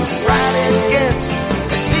time. Riding against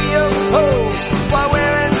the sea of hoes. While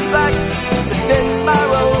wearing black to fit my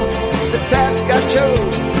role. The task I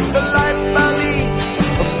chose, the life I lead.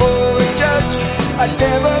 Before a judge, I'd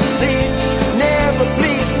never plead. Never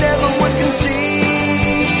plead, never would concede.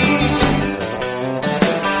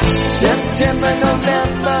 September,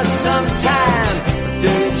 November, sometime.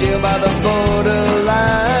 Dirty jail by the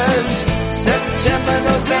borderline. September,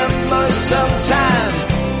 November, sometime.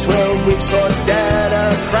 12 weeks for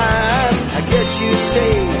data crime. I guess you'd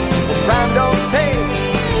say, well, crime don't pay.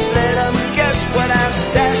 Let them guess what I've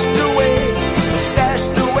stashed away.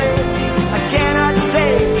 Stashed away, I cannot say.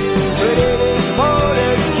 But it is more to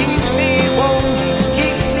keep me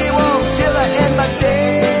warm till I end my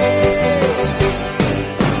days.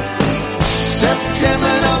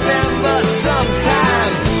 September, November,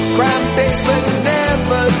 sometime. Crime pays but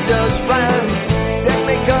never does rhyme. Death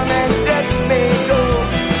may come and death may go.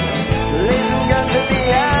 Blazing guns at the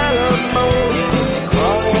Alamo.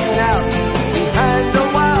 Crawling out behind the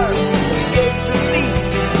wire. Escape the thief.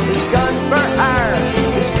 His gun for hire.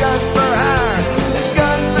 His gun for hire. His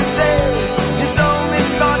gun for sale. His only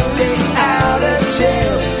thought, stay out of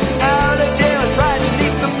jail. Out of jail, right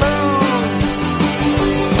beneath the moon.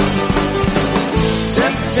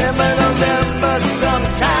 September, November,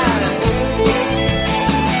 sometime.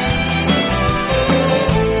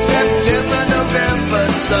 September,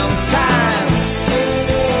 November, sometime.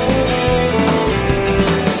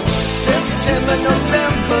 September,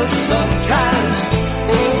 November, sometime.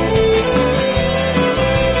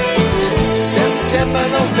 September,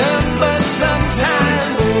 November,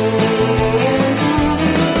 sometime.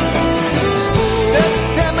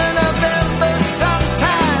 September, November,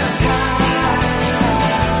 sometime.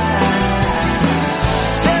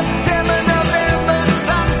 September, November,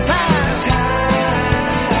 sometime.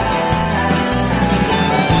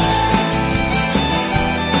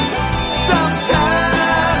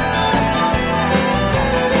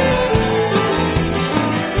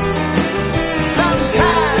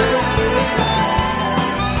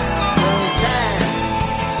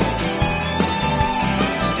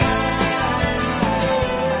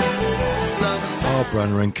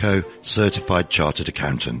 Brunner & Co. Certified Chartered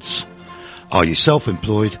Accountants. Are you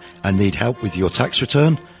self-employed and need help with your tax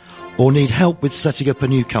return? Or need help with setting up a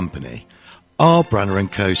new company? R. Brunner &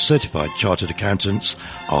 Co. Certified Chartered Accountants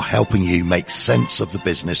are helping you make sense of the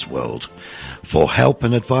business world. For help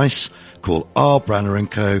and advice, call R. Brunner &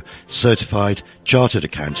 Co. Certified Chartered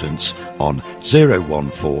Accountants on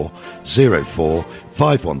 014 04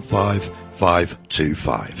 515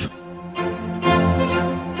 525.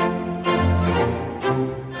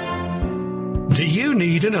 Do you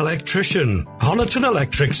need an electrician? Honiton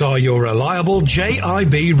Electrics are your reliable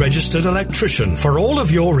JIB registered electrician for all of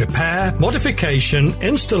your repair, modification,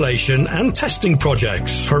 installation and testing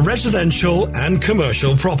projects for residential and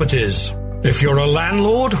commercial properties. If you're a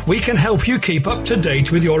landlord, we can help you keep up to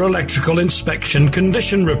date with your electrical inspection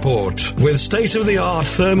condition report. With state-of-the-art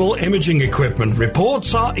thermal imaging equipment,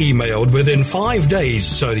 reports are emailed within 5 days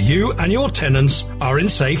so you and your tenants are in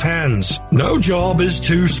safe hands. No job is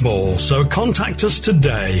too small, so contact us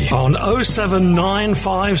today on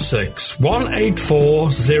 07956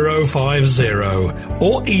 184 050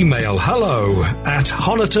 or email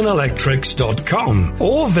hello@honitonelectrics.com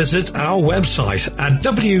or visit our website at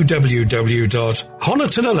www.honitonelectrics.com.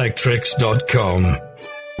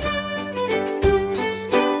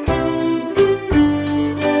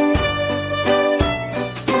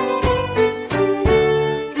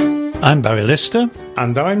 I'm Barry Lister.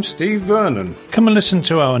 And I'm Steve Vernon. Come and listen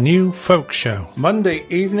to our new folk show. Monday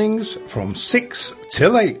evenings from 6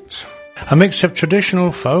 till 8. A mix of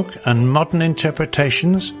traditional folk and modern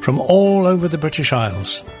interpretations from all over the British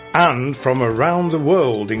Isles. And from around the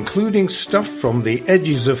world, including stuff from the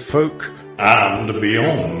edges of folk and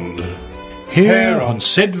beyond. Here on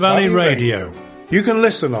Sid Valley Radio. You can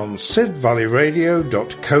listen on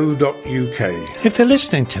sidvalleyradio.co.uk. If they're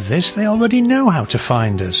listening to this, they already know how to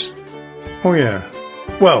find us. Oh yeah.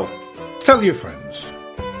 Well, tell your friends.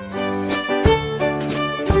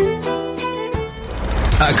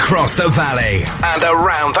 Across the valley and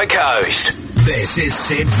around the coast, this is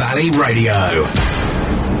Sid Valley Radio.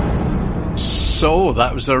 So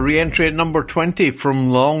that was a re-entry at number 20 from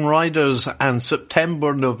Long Riders and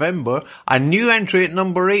September, November. A new entry at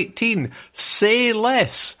number 18, Say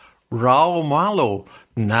Less, Raoul Malo.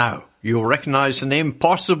 Now, you'll recognise the name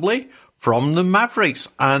possibly from the Mavericks,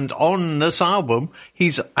 and on this album,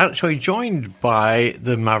 he's actually joined by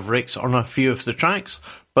the Mavericks on a few of the tracks,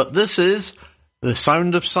 but this is The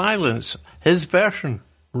Sound of Silence, his version,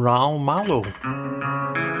 Raoul Malo.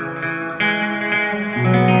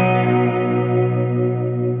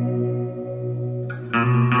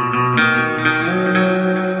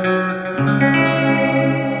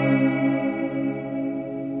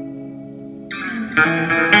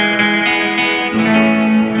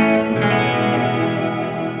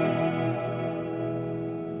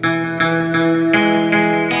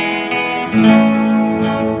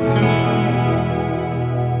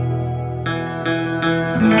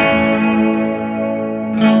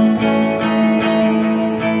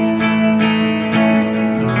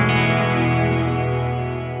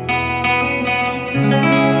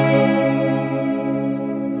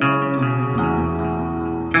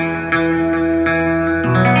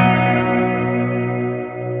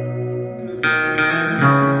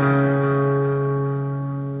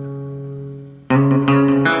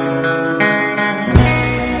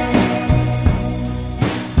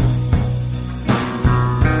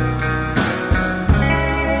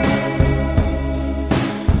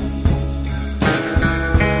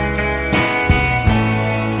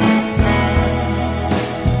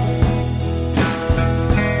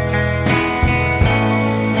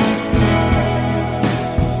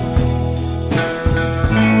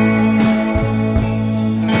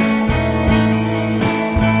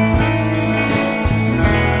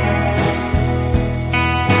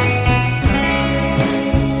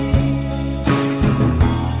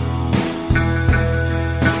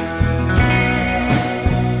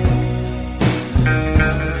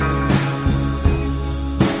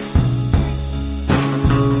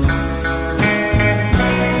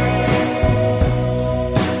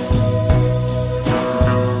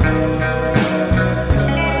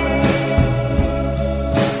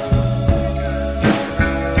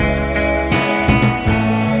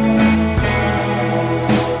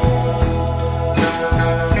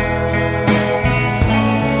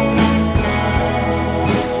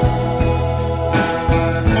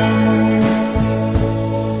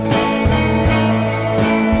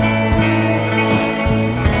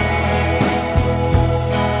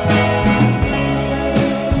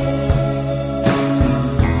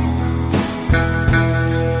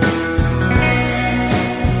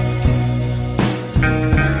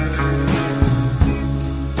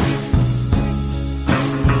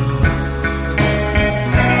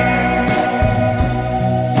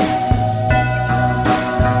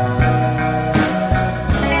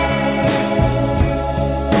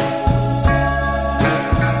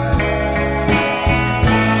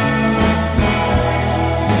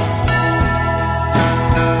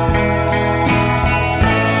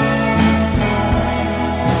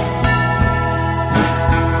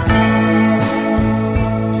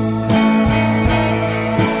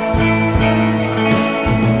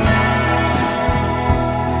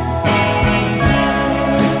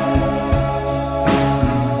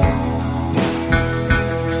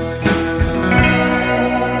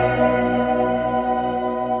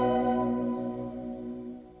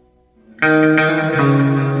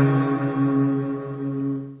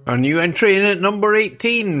 A new entry in at number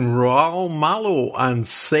 18, Raoul Malo and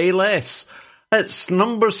Say Less. It's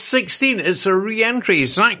number 16, it's a re-entry.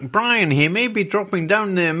 Zach Bryan, he may be dropping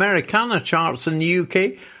down the Americana charts in the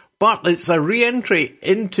UK, but it's a re-entry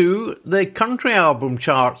into the country album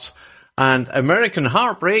charts. And American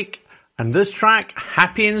Heartbreak, and this track,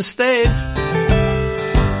 Happy Instead.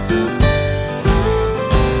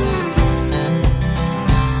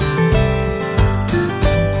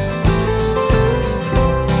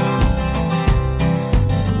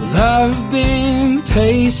 I've been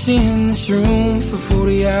pacing this room for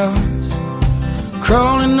 40 hours,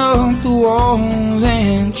 crawling up the wall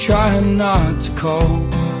and trying not to call.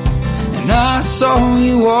 And I saw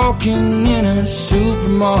you walking in a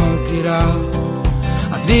supermarket aisle.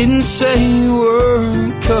 I didn't say a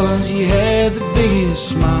word 'cause you had the biggest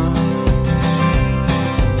smile.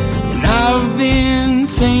 And I've been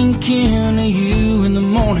thinking of you in the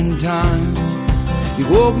morning time. You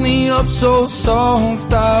woke me up so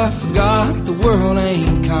soft I forgot the world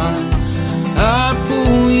ain't kind. I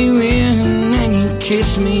pull you in and you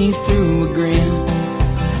kiss me through a grin.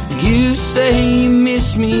 And you say you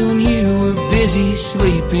miss me when you were busy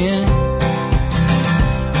sleeping.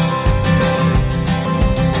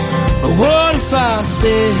 But what if I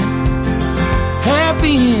said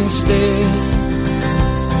happy instead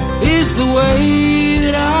is the way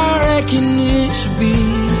that I reckon it should be?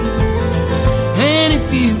 And if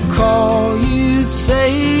you call, you'd say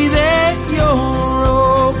that you're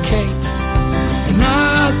okay. And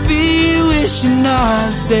I'd be wishing I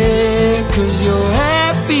was there 'cause you're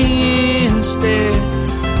happy instead.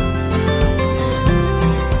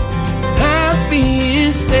 Happy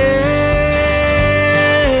instead.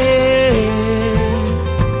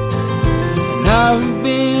 And I've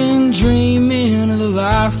been dreaming of the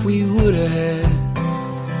life we would have had.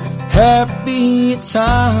 Happy at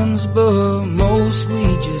times, but mostly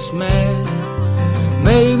just mad.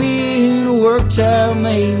 Maybe it worked out,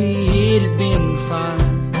 maybe it'd been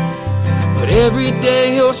fine. But every day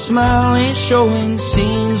your smile ain't showing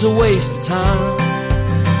seems a waste of time.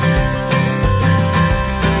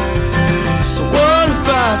 So what if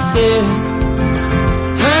I said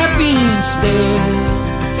happy instead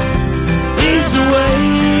is the way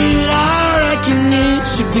that I reckon it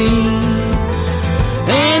should be?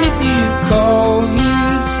 And if you call,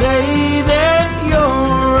 you'd say that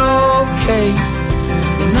you're okay.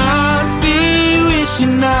 And I'd be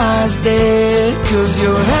wishing I was dead 'cause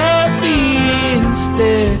you're happy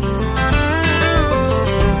instead.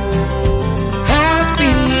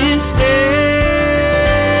 Happy instead.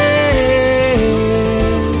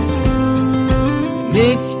 And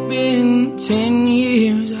it's been 10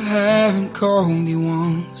 years I haven't called you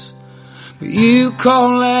once. But you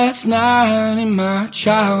called last night and my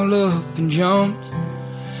child up and jumped.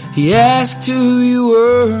 He asked who you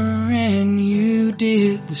were and you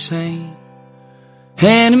did the same.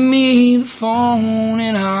 Handed me the phone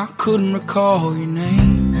and I couldn't recall your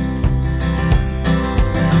name.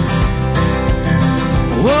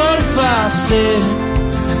 What if I said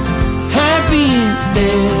happy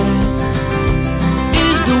instead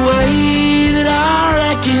is the way that I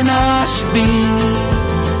reckon I should be?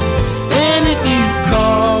 And if you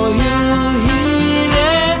call, you'll hear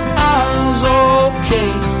that I was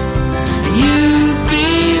okay. And you'd be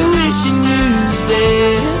wishing you was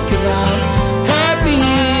dead 'cause I'm happy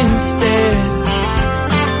instead.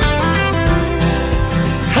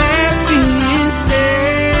 Happy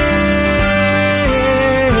instead.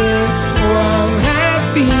 Oh, I'm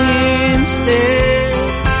happy instead.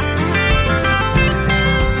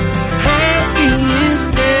 Happy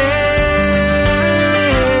instead.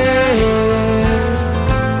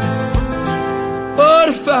 What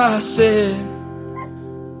if I said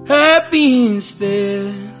happy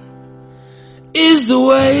instead is the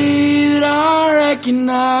way that I reckon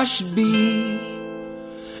I should be?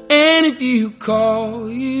 And if you call,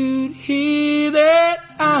 you'd hear that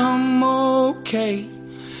I'm okay.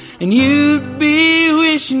 And you'd be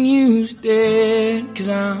wishing you was dead 'cause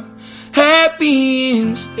I'm happy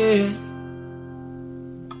instead.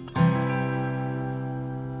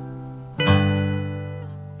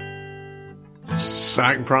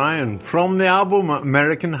 Zach Bryan from the album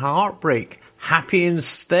American Heartbreak, Happy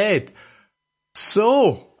Instead.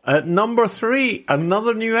 So, at number 3,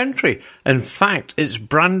 another new entry. In fact, it's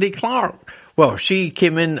Brandy Clark. Well, she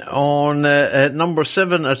came in on at number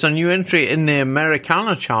 7 as a new entry in the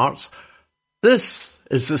Americana charts. This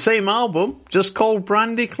is the same album, just called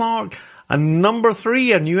Brandy Clark. And number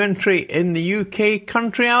 3, a new entry in the UK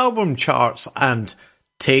country album charts. And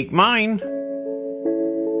Take Mine.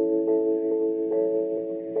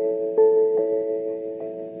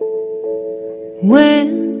 When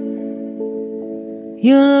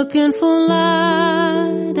you're looking for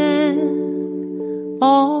light and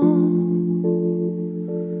all,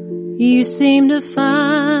 you seem to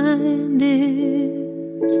find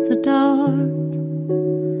it's the dark.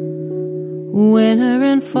 Winter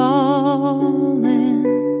and fall in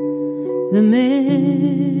the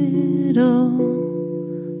middle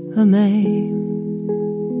of May.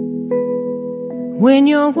 When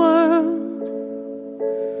your world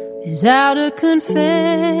is out of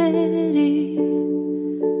confetti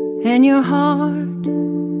and your heart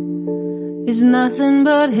is nothing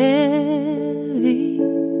but heavy heavy,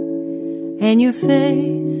 and your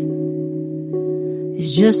faith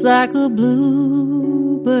is just like a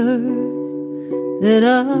bluebird that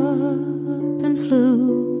up and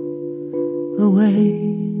flew away.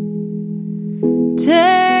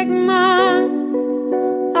 Take mine,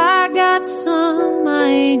 I got some I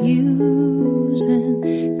ain't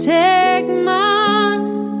using. Take mine,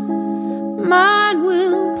 mine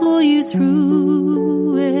will pull you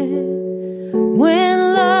through it.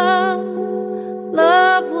 When love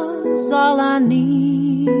was all I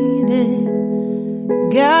needed,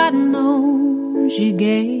 God knows you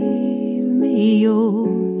gave me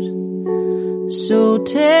yours. So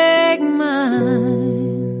take mine.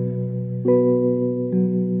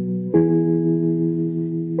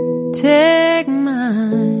 Take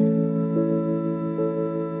mine,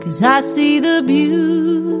 'cause I see the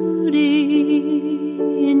beauty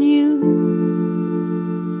in you.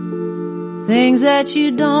 Things that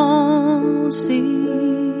you don't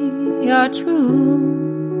see are true.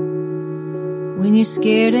 When you're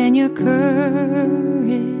scared and your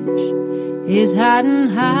courage is hiding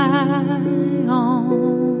high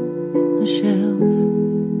on a shelf.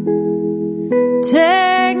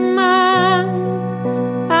 Take mine,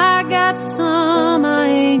 I got some I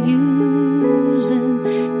ain't using.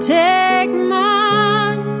 Take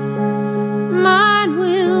mine, mine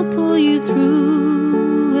will pull you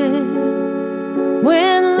through it.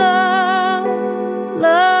 When love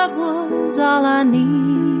was all I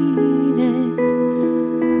needed,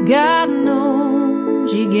 God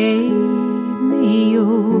knows you gave me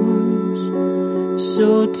yours.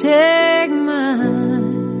 So take mine.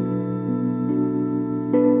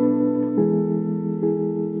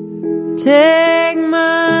 Take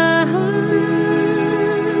my heart.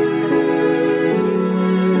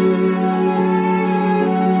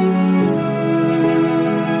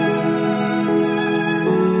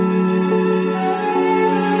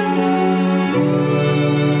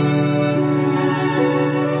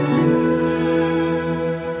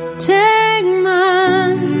 Take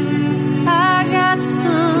mine, I got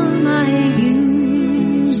some I ain't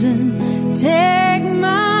using. Take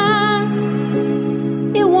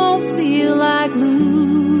mine, it won't feel like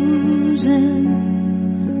losing.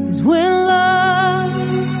 'Cause when love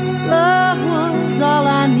was all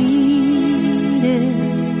I needed,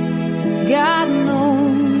 God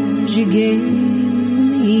knows you gave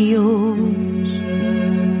me yours.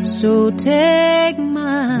 So take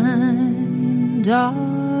mine,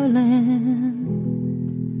 darling,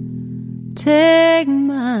 take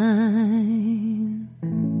mine.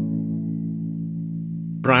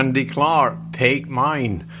 Brandy Clark, Take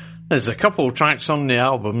Mine. There's a couple of tracks on the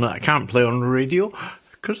album that I can't play on the radio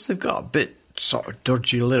because they've got a bit sort of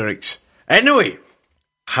dodgy lyrics. Anyway,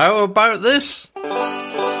 how about this?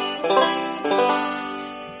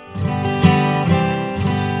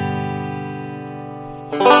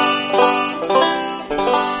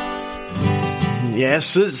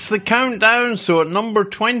 Yes, it's the countdown, so at number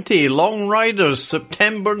 20, Long Riders,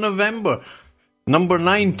 September, November. Number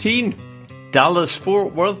 19, Dallas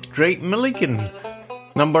Fort Worth, Drake Milligan.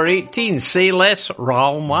 Number 18, Say Less,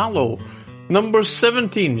 Raul Malo. Number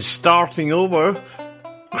 17, Starting Over,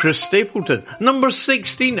 Chris Stapleton. Number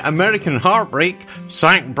 16, American Heartbreak,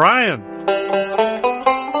 Zach Bryan.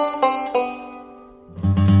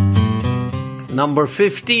 Number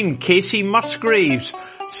 15, Casey Musgraves,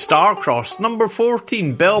 Starcrossed. Number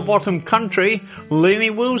 14, Bell Bottom Country, Lainey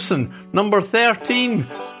Wilson. Number 13,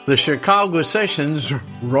 The Chicago Sessions,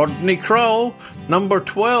 Rodney Crowell. Number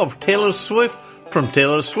 12, Taylor Swift from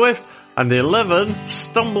Taylor Swift. And 11,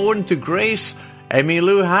 Stumble Into Grace,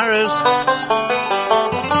 Emmylou Harris.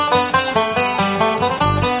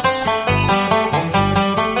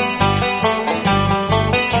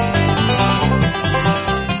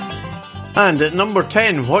 And at number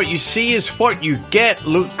 10, What You See Is What You Get,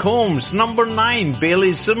 Luke Combs. Number 9,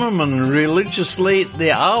 Bailey Zimmerman, Religiously,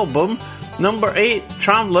 the album. Number 8,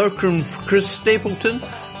 Traveller, Chris Stapleton.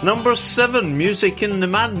 Number 7, Music in the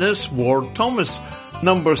Madness, Ward Thomas.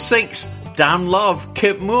 Number 6, Damn Love,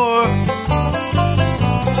 Kip Moore.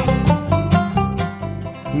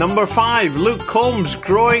 Number 5, Luke Combs,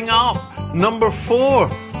 Growing Up. Number 4,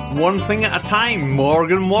 One Thing at a Time,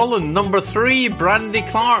 Morgan Wallen. Number 3, Brandy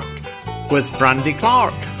Clark with Brandy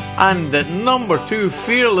Clark. And at number 2,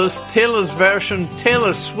 Fearless, Taylor's version,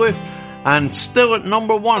 Taylor Swift. And still at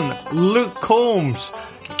number 1, Luke Combs,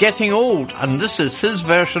 Getting Old. And this is his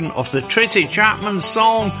version of the Tracy Chapman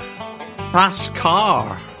song, Fast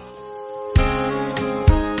Car.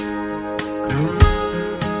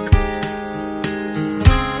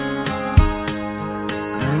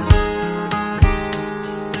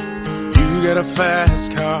 You got a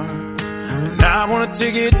fast car, and I want to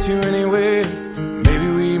take it to anywhere. Maybe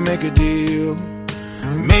we make a deal.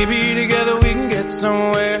 Maybe together we can get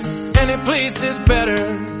somewhere. Any place is better.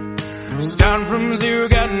 Starting from zero,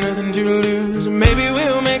 got nothing to lose. Maybe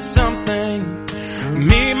we'll make something.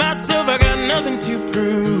 Me, myself, I got nothing to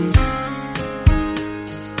prove.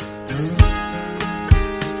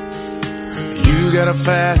 You got a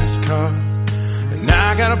fast car, and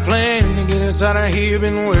I got a plan to get us out of here.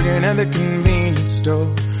 Been working at the convenience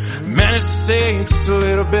store. Managed to save just a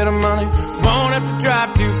little bit of money. Won't have to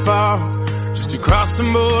drive too far, just to cross the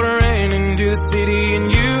border and into the city. And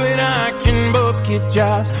you and I can both get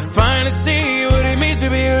jobs, finally see what it means to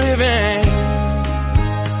be living.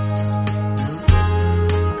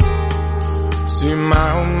 See,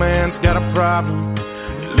 my old man's got a problem.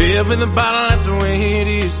 He live with a bottle, that's the way it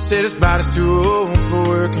is. Said his body's too old for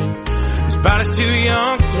working. His body's too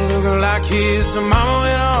young to look like his. So mama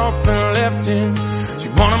went off and left him. She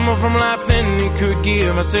wanted more from life than he could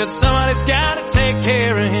give. I said somebody's gotta take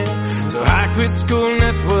care of him. So I quit school and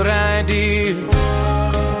that's what I did.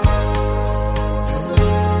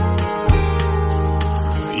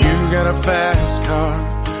 You got a fast car.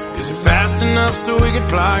 Is it fast enough so we can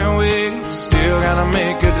fly away? Still gotta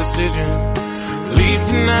make a decision. Leave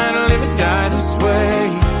tonight or live or die this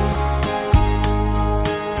way.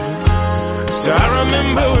 So I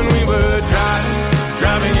remember when we were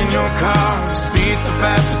driving in your car. Speed so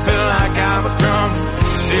fast it felt like I was drunk.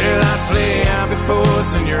 City lights lay out before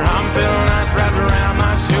us and your arm felt nice wrapped around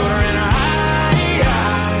my shoulder. And I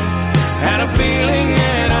had a feeling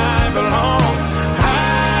that I belonged. I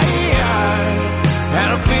had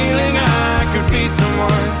a feeling I could be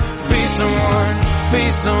someone, be someone, be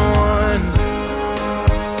someone.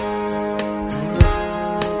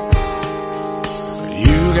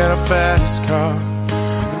 You got a fast car.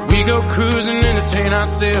 We go cruising, entertain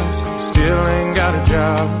ourselves. Still ain't got a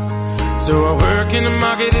job. So I work in the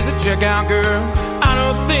market as a checkout girl. I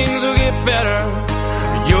know things will get better.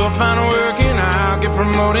 You'll find work and I'll get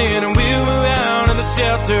promoted. And we'll move out of the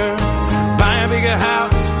shelter, buy a bigger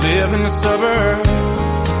house, live in the suburbs.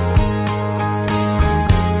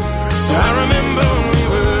 So I remember when we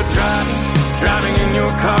were driving in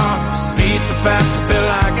your car. Speed so fast it felt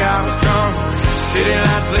like I was drunk. City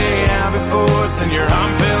lights lay out before us and your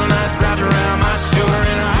arm felt nice wrapped around my shoulder.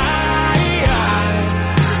 And I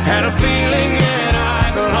had a feeling that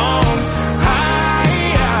I belonged. I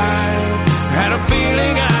had a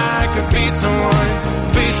feeling I could be someone,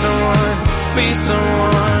 be someone, be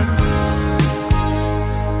someone.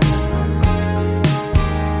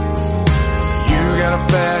 You got a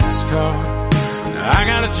fast car. I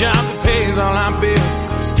got a job that pays all our bills.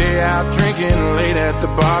 Stay out drinking late at the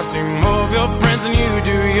bar. See more of your friends than you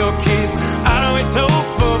do your kids. I'd always hope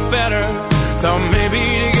for better. Thought maybe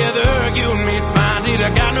together you and me'd find it.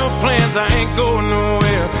 I got no plans, I ain't going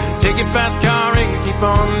nowhere. Take your fast car and keep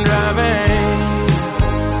on driving.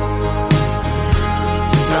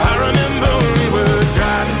 So I remember when we were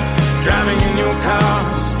driving in your car.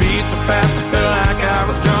 Speed so fast it felt like I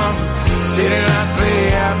was drunk. City lights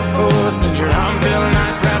lay out before us and your arm felt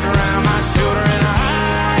nice wrapped around my shoulder. And I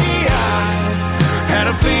had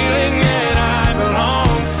a feeling that I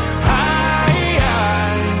belonged.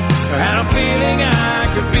 I had a feeling I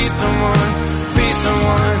could be someone, be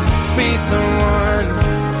someone, be someone.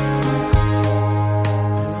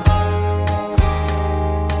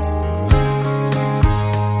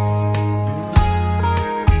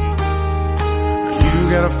 You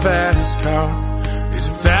got a fast car. Is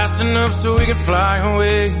it fast enough so we can fly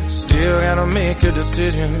away? Still gotta make a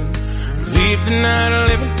decision. Leave tonight or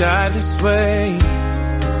live or die this way.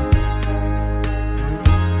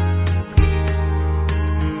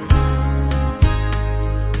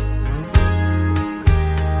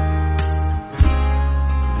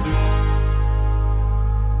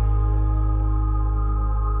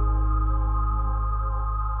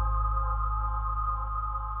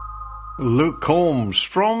 Luke Combs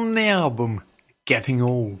from the album Getting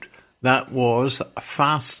Old. That was a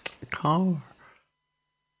Fast Car.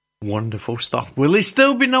 Wonderful stuff. Will he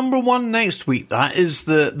still be number one next week? That is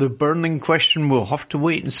the burning question. We'll have to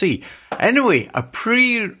wait and see. Anyway, a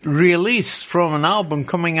pre-release from an album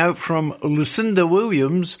coming out from Lucinda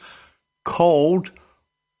Williams called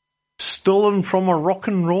Stolen from a Rock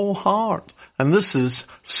and Roll Heart. And this is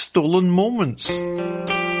Stolen Moments.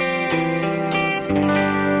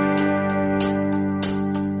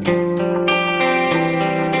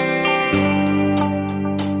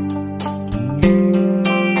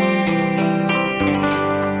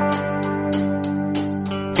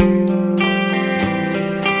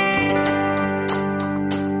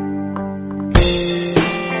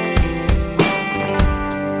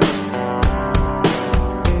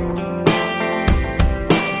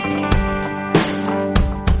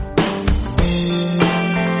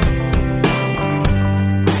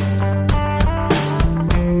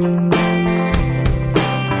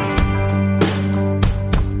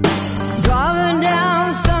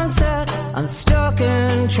 stuck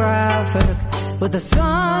in traffic with the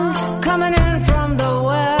sun coming in from the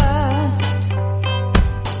west.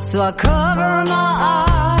 So I cover my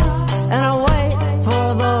eyes and I wait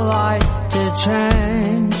for the light to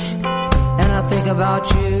change. And I think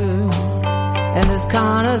about you, and it's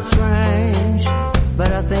kinda strange,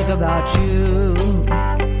 but I think about you.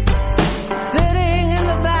 Sitting in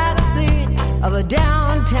the backseat of a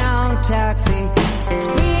downtown taxi,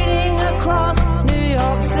 speeding across New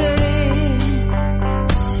York City,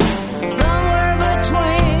 somewhere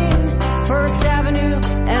between First Avenue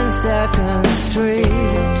and 2nd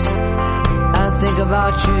Street. I think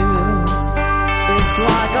about you, it's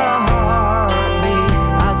like a heartbeat.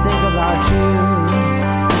 I think about you.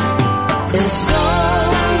 In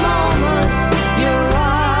stolen moments, you're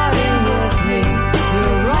riding with me.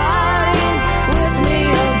 You're riding with me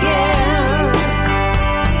again.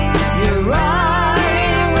 You're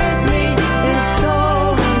riding with me in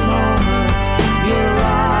stolen moments. You're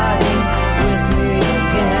riding with me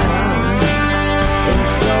again. In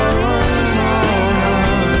stolen moments.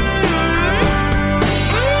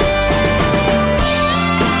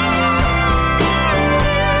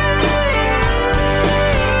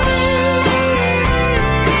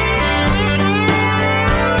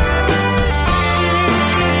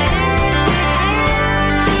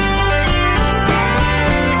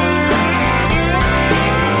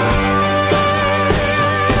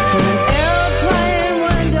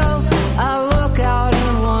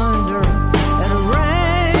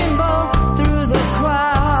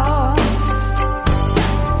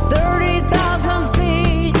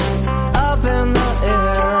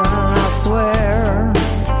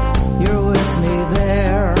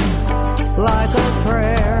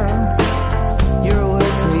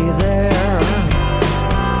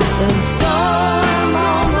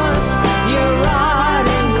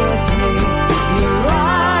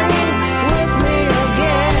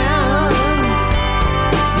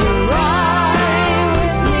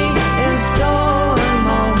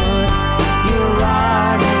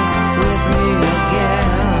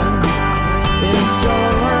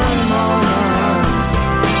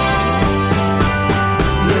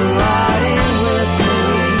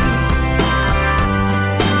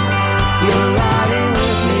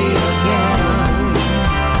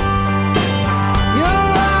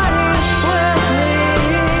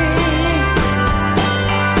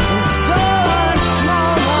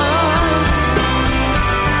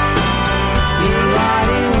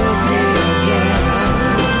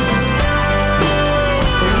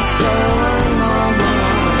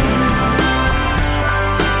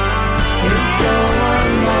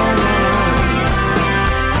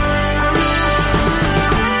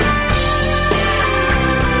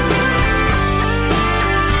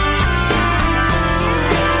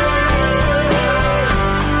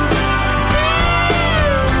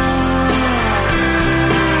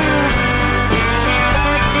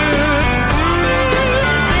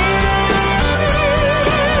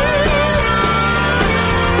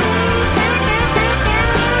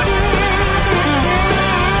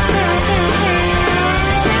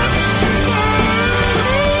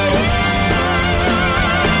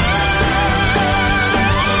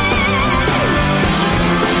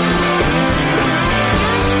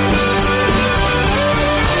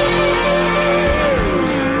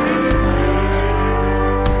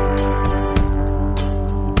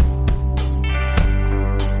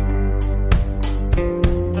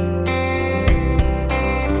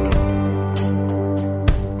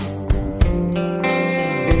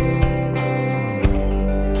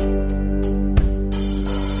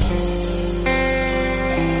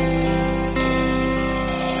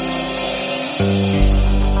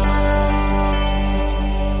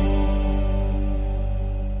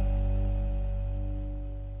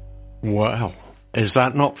 Wow, is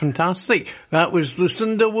that not fantastic? That was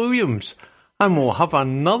Lucinda Williams. And we'll have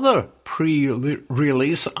another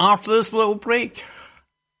pre-release after this little break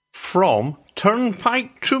from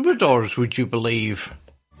Turnpike Troubadours, would you believe?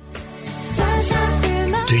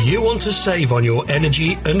 Do you want to save on your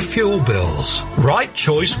energy and fuel bills? Right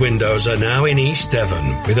Choice Windows are now in East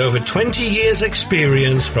Devon with over 20 years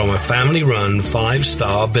experience from a family-run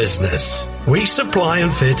 5-star business. We supply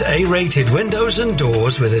and fit A-rated windows and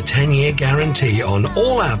doors with a 10-year guarantee on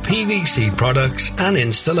all our PVC products and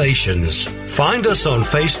installations. Find us on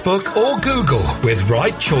Facebook or Google with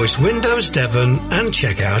Right Choice Windows Devon and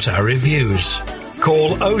check out our reviews.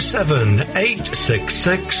 Call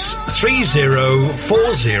 07866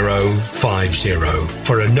 304050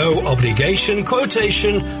 for a no-obligation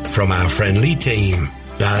quotation from our friendly team.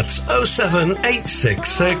 That's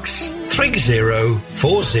 07866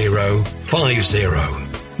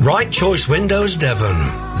 304050. Right Choice Windows Devon.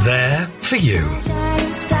 There for you.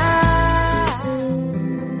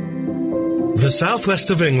 The southwest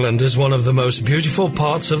of England is one of the most beautiful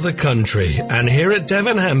parts of the country, and here at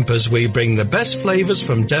Devon Hampers we bring the best flavours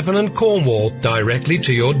from Devon and Cornwall directly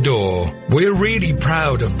to your door. We're really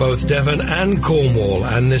proud of both Devon and Cornwall,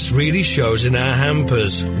 and this really shows in our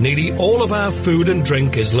hampers. Nearly all of our food and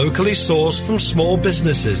drink is locally sourced from small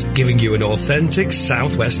businesses, giving you an authentic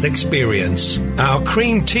southwest experience. Our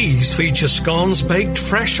cream teas feature scones baked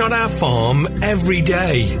fresh on our farm every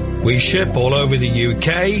day. We ship all over the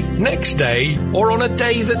UK, next day, or on a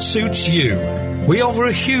day that suits you. We offer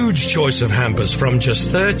a huge choice of hampers from just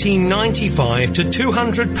 $13.95 to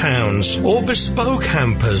 £200, or bespoke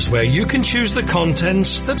hampers where you can choose the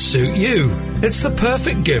contents that suit you. It's the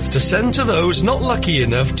perfect gift to send to those not lucky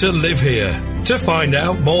enough to live here. To find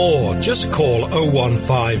out more, just call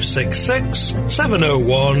 01566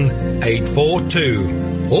 701 842.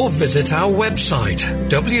 Or visit our website,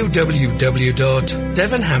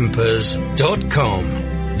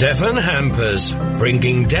 www.devonhampers.com. Devon Hampers,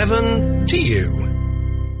 bringing Devon to you.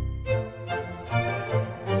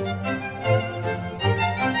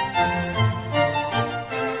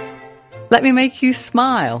 Let me make you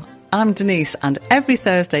smile. I'm Denise, and every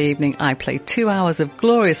Thursday evening I play 2 hours of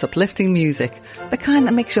glorious uplifting music, the kind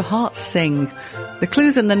that makes your heart sing. The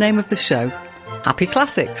clue's in the name of the show. Happy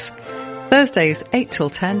Classics. Thursdays 8 till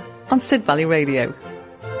 10 on Sid Valley Radio.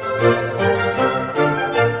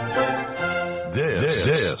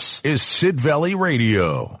 This is Sid Valley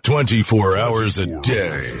Radio, 24 hours a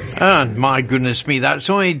day. And my goodness me, that's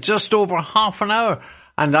only just over half an hour,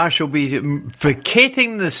 and I shall be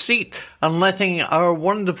vacating the seat and letting our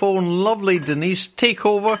wonderful and lovely Denise take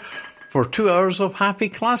over for 2 hours of Happy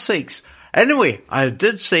Classics. Anyway, I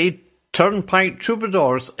did say Turnpike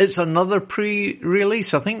Troubadours. It's another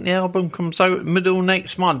pre-release. I think the album comes out middle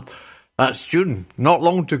next month. That's June. Not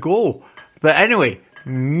long to go. But anyway,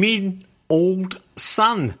 Mean Old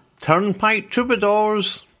Sun. Turnpike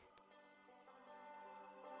Troubadours.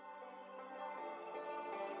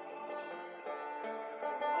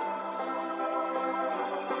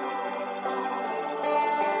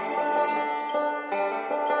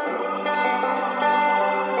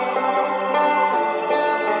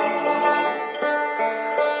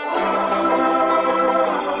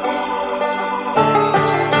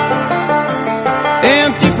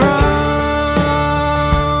 Empty promises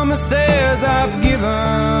I've given,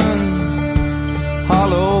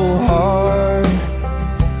 hollow heart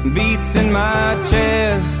beats in my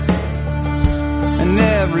chest, and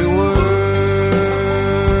every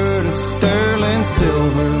word of sterling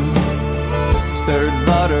silver, stirred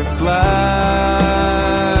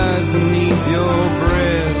butterflies beneath your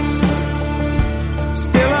breast,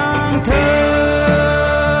 still untouched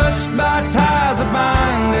by ties of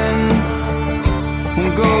binding.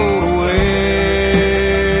 Won't go to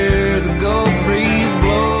where the Gulf breeze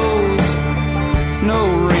blows. No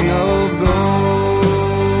ring of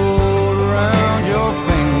gold around your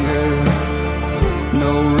finger,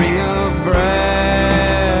 no ring of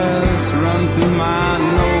brass run through my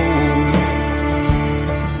nose.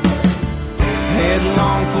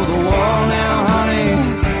 Headlong for the wall now, honey,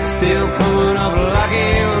 still coming up like a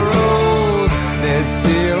rose. Dead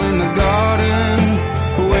still in the garden,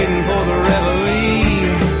 waiting for the reveille.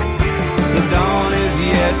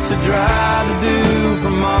 To dry the dew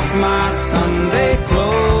from off my Sunday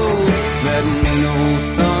clothes. That mean old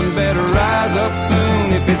sun better rise up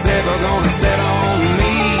soon if it's ever gonna set on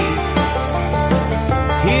me.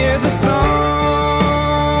 Hear the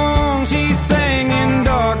song she sang in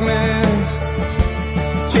darkness,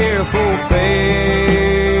 cheerful,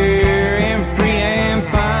 fair and free and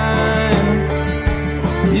fine.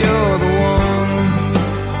 You're the one,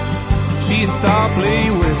 she softly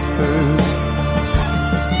whispers,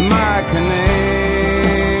 my canary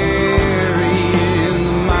in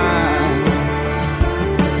the mine.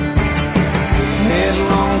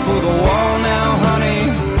 Headlong for the wall now, honey,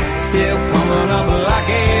 still coming up like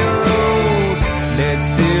a rose. Dead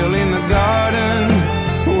still in the garden,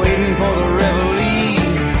 waiting for the reveille.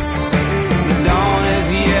 The dawn has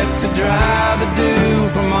yet to dry the dew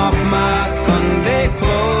from off my Sunday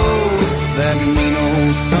clothes. That mean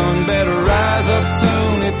old sun better rise up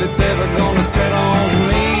soon if it's ever gonna set on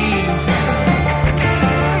me.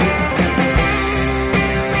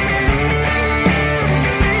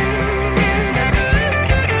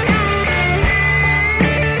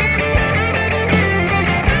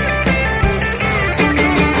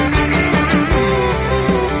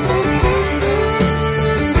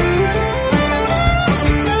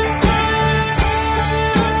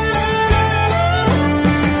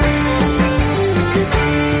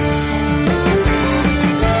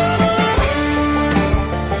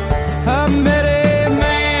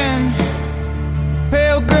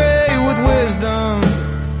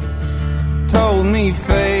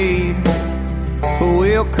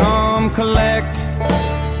 come collect.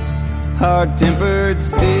 Hard-tempered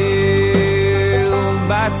steel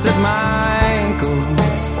bites at my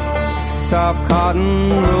ankles. Soft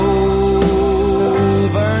cotton roll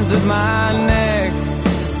burns at my neck.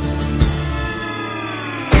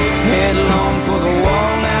 Headlong for the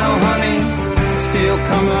wall now, honey. Still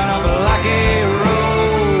coming up like a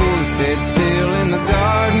rose. Bed still in the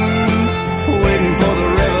garden, waiting for the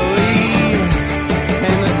reveille.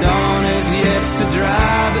 And the dawn is yet to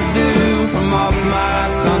dry the dew from off my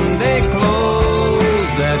Sunday clothes.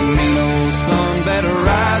 That mean old sun better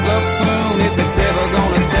rise up soon if it's ever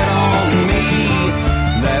gonna set on me.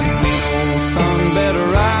 That mean old sun better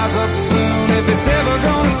rise up soon if it's ever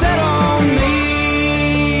gonna set on me.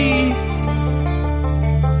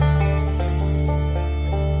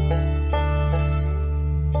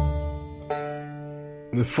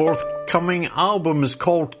 The forthcoming album is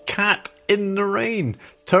called Cat in the Rain,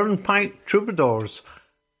 Turnpike Troubadours.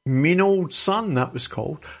 Mean Old Sun, that was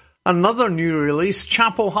called. Another new release,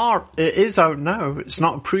 Chapel Heart. It is out now. It's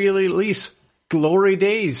not a pre-release. Glory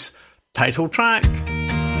Days. Title track.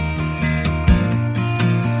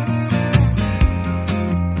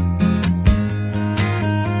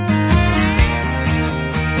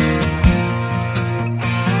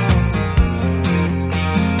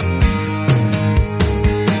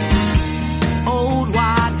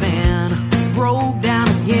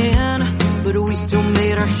 Still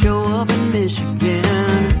made our show up in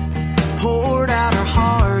Michigan. Poured out our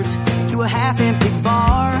hearts to a half-empty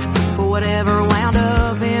bar for whatever wound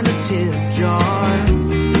up in the tip jar.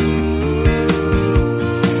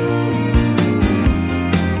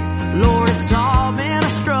 Lord, it's all been a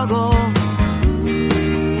struggle.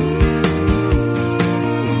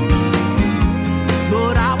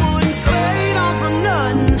 But I wouldn't trade on for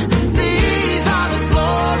nothing. These are the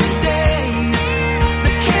glory days.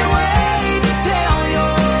 They can't wait to tell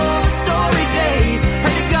your story days.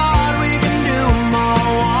 Pray to God we can do them all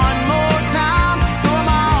one more time. Throw them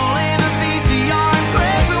all in a VCR and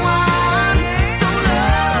press rewind. So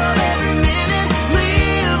love every minute,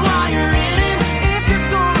 live while you're in it. If you're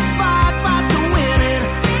gonna fight, fight to win it.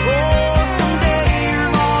 Oh, someday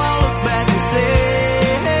you're gonna look back and say,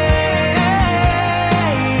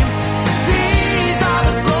 these are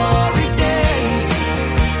the glory days.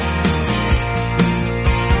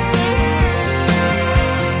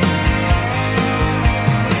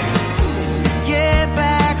 Get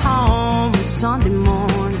back home on Sunday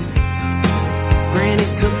morning.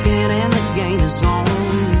 Granny's cooking and the game is on.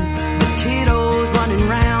 The kiddos running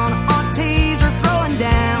round, aunties are throwing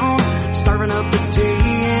down, serving up the tea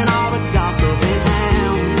and all the gossip in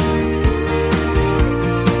town.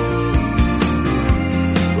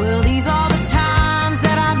 Well, these are the times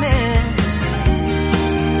that I miss.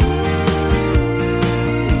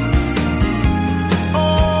 Oh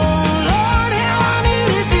Lord, how I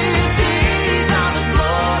needed this. These are the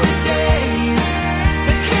glory days.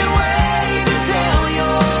 They can't wait to tell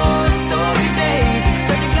your story days.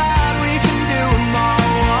 Pray to God we can do them all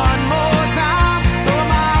one more time. Throw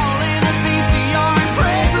them all in the VCR and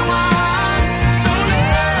press rewind. So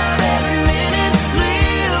love every minute,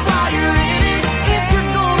 live while you're in it. If you're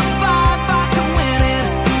gonna fight, fight to win it.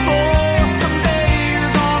 Oh, someday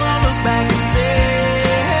you're gonna look back and say,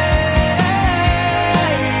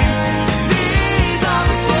 these are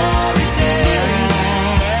the glory days.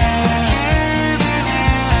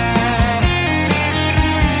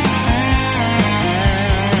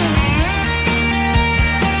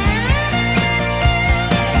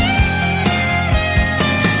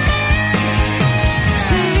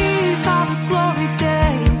 These are the glory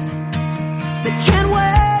days. They can't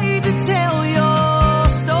wait to tell your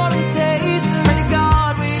story days. Pray to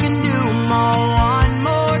God we can do them all one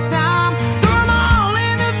more time. Throw them all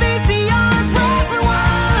in the VCR and press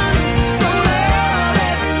rewind. So love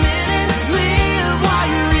every minute, live while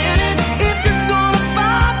you're in it. If you're gonna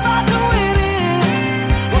fight, fight to win it.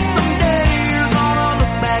 Well, someday you're gonna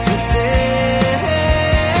look back and say,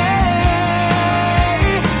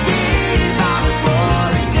 these are the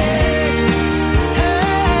glory days.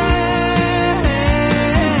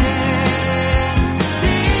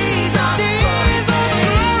 These are the glory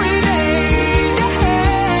days.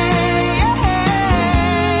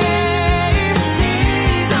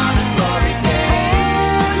 These are the glory days.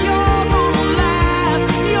 You're gonna laugh,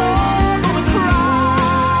 you're gonna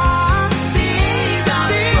cry. These are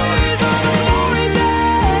the glory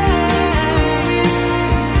days.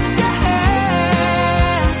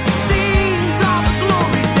 These are the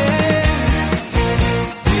glory days.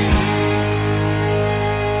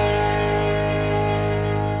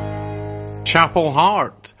 Chapel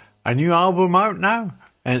Heart. A new album out now.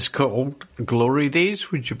 and it's called Glory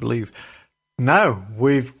Days, would you believe? Now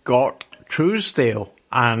we've got Truesdale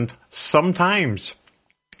and Sometimes,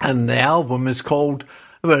 and the album is called,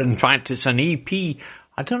 well, in fact it's an EP.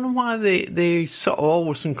 I don't know why they sort of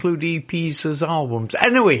always include EPs as albums.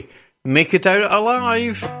 Anyway, Make It Out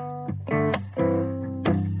Alive.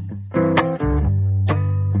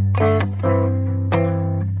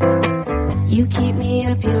 You keep me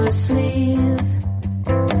up your sleeve.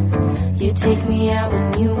 You take me out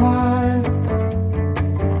when you want.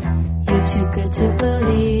 You're too good to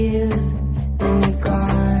believe. Then you're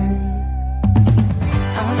gone.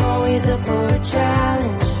 I'm always up for a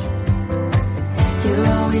challenge. You're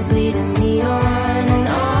always leading me on and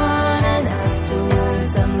on. And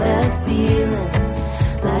afterwards I'm left feeling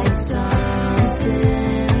like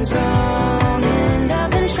something's wrong. And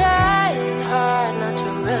I've been trying hard not to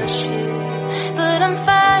rush you, but I'm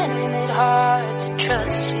finding it hard to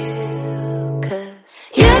trust you. 'Cause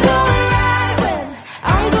you're going right when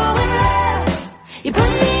I'm going left. You put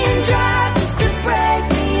me in drive just to break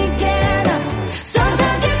me again.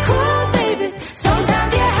 Sometimes you're cool, baby.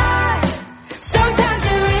 Sometimes you're high. Sometimes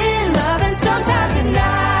you're in love and sometimes you're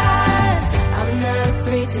not. I'm not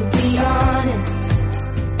afraid to be honest.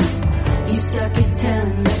 You suck at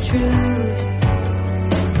telling the truth.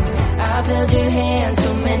 I've held your hand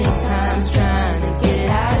so many times trying to get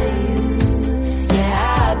out of you. Yeah,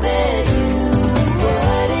 I bet you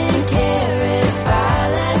wouldn't care if I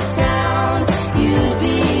left town. You'd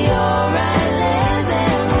be alright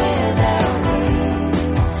living without me.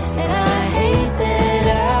 And I hate that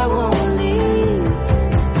I won't leave.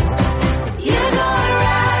 You're going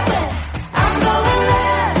right when I'm going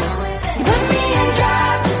left. You put me in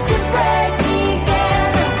drive just to break me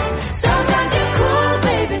again. Sometimes you're cool,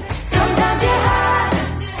 baby. Sometimes you're high.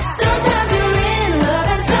 Sometimes you're in love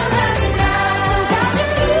and sometimes you're not. Sometimes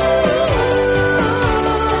you're blue.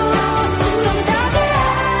 Sometimes you're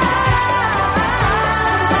high.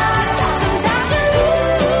 Sometimes you're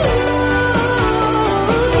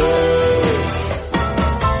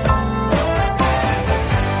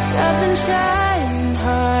I've been trying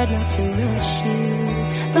hard not to rush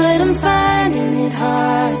you, but I'm finding it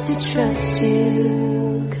hard to trust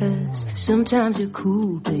you. 'Cause sometimes you're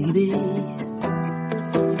cool, baby.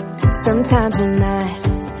 Sometimes you're not.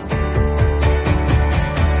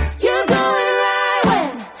 You're going right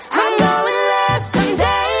when I'm going left.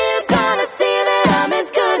 Someday you're gonna see that I'm as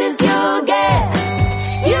good as you'll get.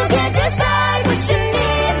 You can't decide what you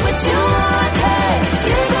need, what you want. Hey,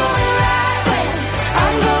 you're going right when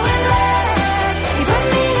I'm going left. You put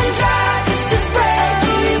me in drive just to break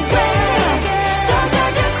me again.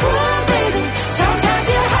 Sometimes you're cool, baby. Sometimes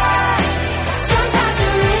you're high. Sometimes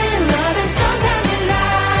you're in love and sometimes you're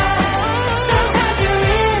not. Sometimes you're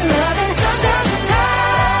in love and sometimes you're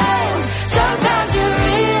not. Sometimes you're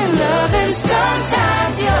in love and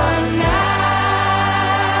sometimes you're not.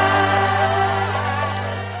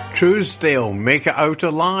 Truesdale, Make It Out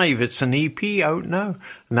Alive. It's an EP out now,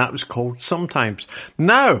 and that was called Sometimes.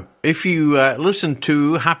 Now, if you listen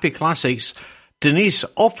to Happy Classics, Denise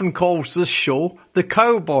often calls this show the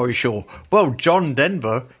Cowboy Show. Well, John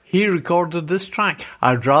Denver, he recorded this track,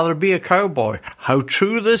 I'd Rather Be a Cowboy. How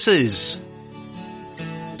true this is.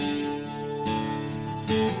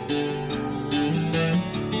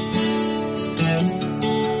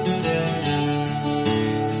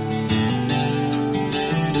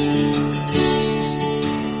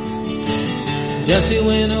 Jesse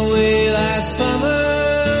went away last summer,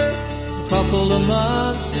 a couple of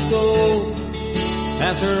months ago.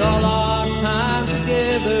 After all our time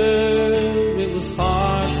together, it was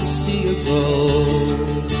hard to see her go.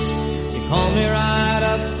 She called me right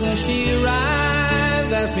up when she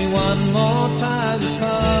arrived, asked me one more time to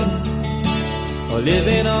come. Oh,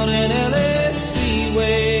 living on an LA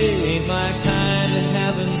freeway ain't my kind of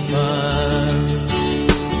having fun.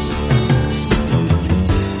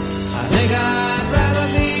 I think I'd rather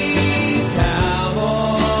be a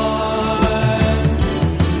cowboy.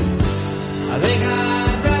 I think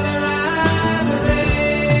I'd rather ride the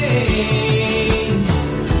range.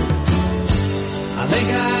 I think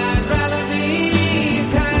I'd rather be a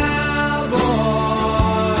cowboy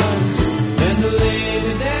than to lay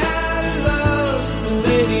me down and love the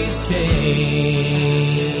lady's chain.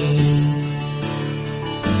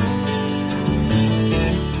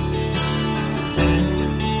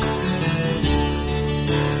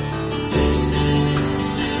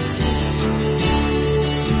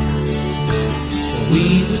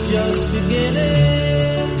 We were just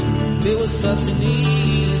beginning, it was such an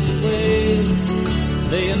easy way,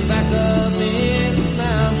 laying back up in the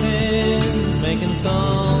mountains, making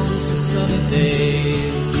songs for sunny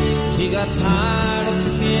days. She got got tired of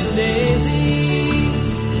picking daisies,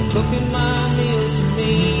 cooking my meals for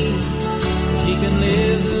me. She can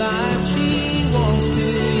live the life she wants to,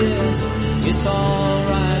 yes, it's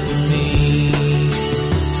alright with me.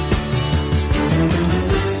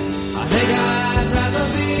 I think I'd rather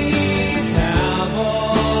be a cowboy.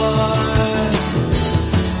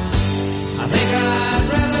 I think I'd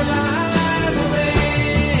rather ride the range.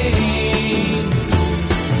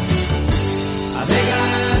 I think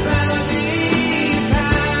I'd rather be a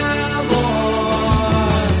cowboy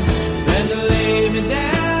than to lay me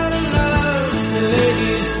down and love the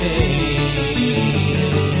lady's chain.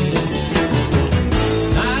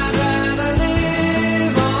 I'd rather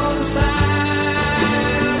live on the side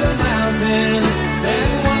of a mountain than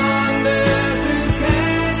wander through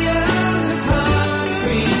canyons of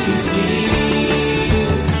concrete steel.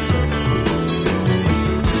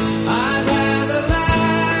 I'd rather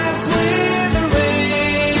laugh with the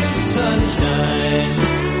rain and sunshine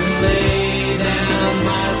than lay down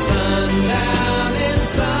my sundown in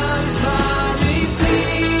some starry field.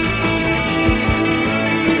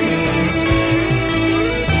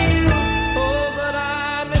 Oh, but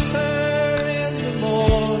I miss her in the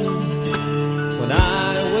morning when I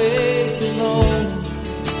wake alone.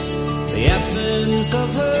 The absence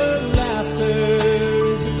of her laughter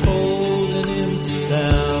is a cold and empty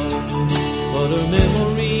sound, but her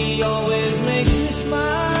memory always makes me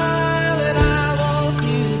smile, and I want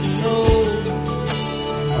you to know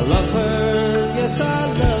I love her, yes I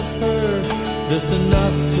love her, just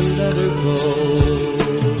enough to let her go.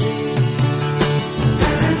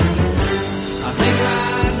 I think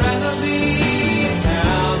I'd rather be a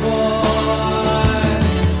cowboy.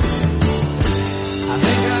 I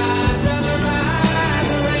think I'd rather ride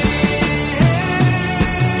the range.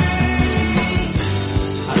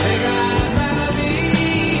 I think I'd rather be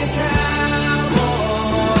a cowboy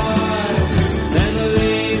than to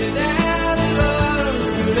lay me down and love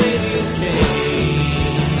the lady's chain.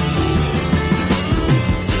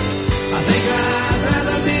 I think I'd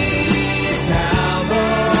rather be a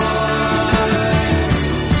cowboy.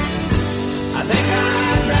 I think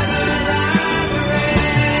I'd rather ride the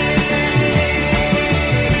range.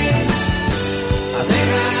 I think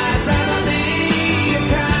I'd rather be a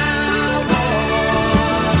cowboy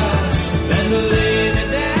than to lay me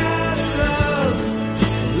down and love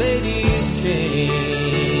the lady's chain.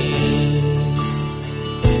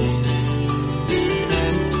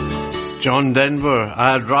 John Denver,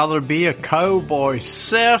 I'd rather be a cowboy,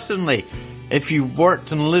 certainly. If you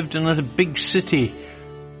worked and lived in a big city,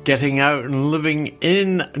 getting out and living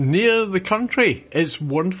in near the country is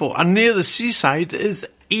wonderful. And near the seaside is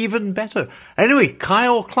even better. Anyway,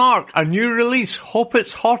 Kyle Clark, a new release. Hope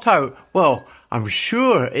it's hot out. Well, I'm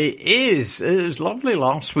sure it is. It was lovely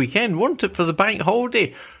last weekend, wasn't it, for the bank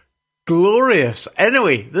holiday? Glorious.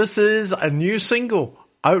 Anyway, this is a new single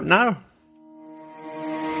out now.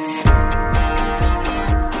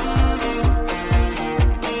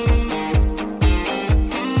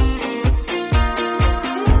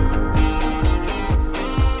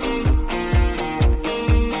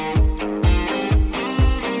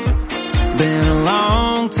 Been a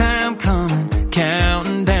long time coming,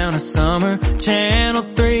 counting down to summer.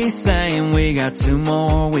 Channel 3 saying we got 2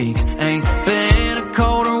 more weeks. Ain't been a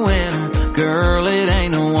colder winter, girl, it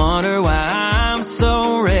ain't no wonder why I'm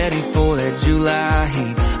so ready for that July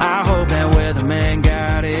heat. I hope that weatherman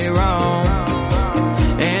got it wrong,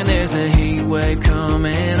 and there's a heat wave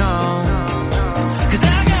coming on. 'Cause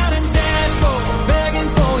I got a dashboard begging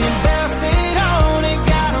for your bare feet on it.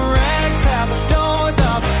 Got a rag top, doors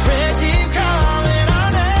off, red Jeep calling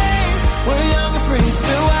our names. We're young and free,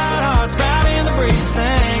 2 wild hearts right in the breeze,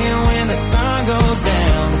 singing when the sun goes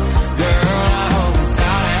down. Girl, I hope it's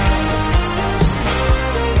hot out.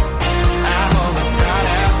 I hope it's hot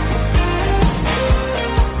out.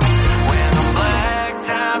 When the black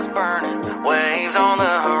time's burning, waves on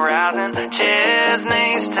the horizon,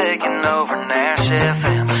 Chesney's taking over Nash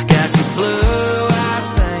FM. Got your blue eyes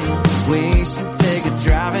saying we should take a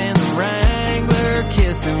drive in the Wrangler,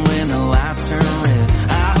 kissing when the lights turn red.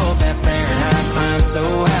 I hope that Fahrenheit climbs so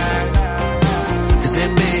high, 'cause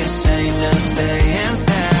it'd be a shame to stay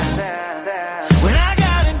inside. When I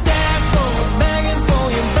got a dashboard begging for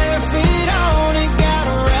your bare feet on it, got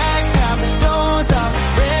a rag top, doors off,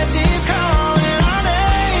 red Jeep calling our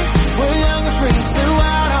names. We're young and free, 2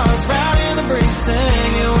 wild hearts right in the breeze,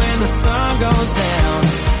 singing when the sun goes down.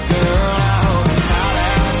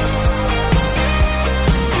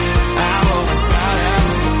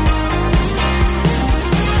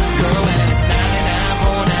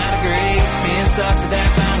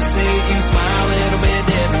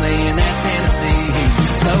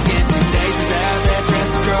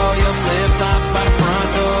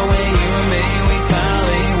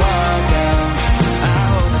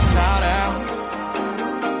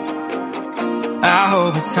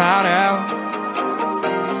 it's hot out.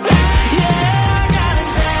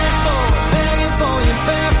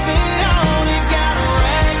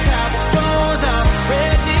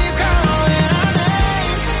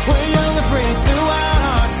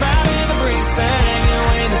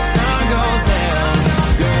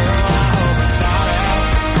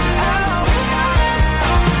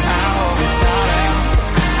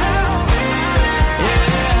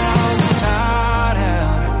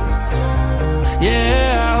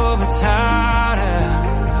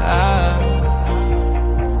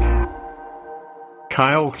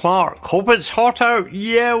 Kyle Clark. Hope it's hot out.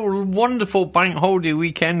 Yeah, wonderful bank holiday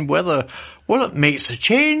weekend weather. Well, it makes a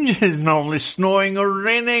change. It's normally snowing or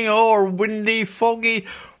raining or windy, foggy,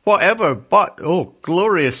 whatever. But, oh,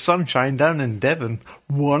 glorious sunshine down in Devon.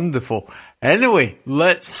 Wonderful. Anyway,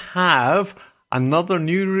 let's have another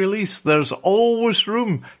new release. There's Always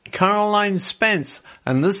Room, Caroline Spence.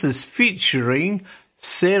 And this is featuring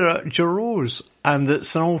Sarah Jarosz. And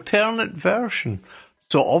it's an alternate version.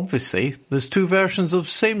 So obviously, there's two versions of the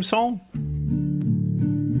same song.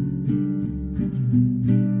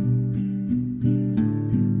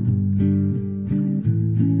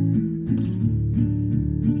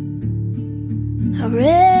 I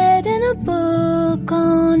read in a book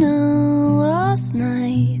on a last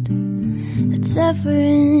night that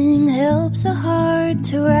suffering helps a heart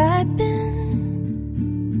to ripen.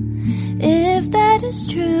 If that is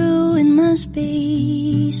true, it must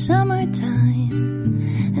be summertime.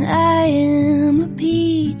 And I am a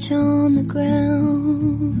peach on the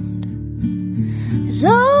ground. 'Cause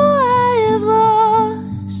all I have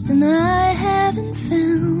lost and I haven't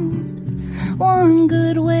found one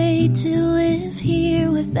good way to live here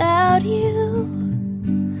without you.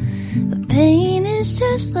 But pain is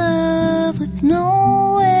just love with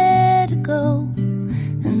nowhere to go.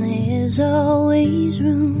 And there's always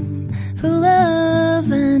room for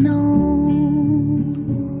love, I know.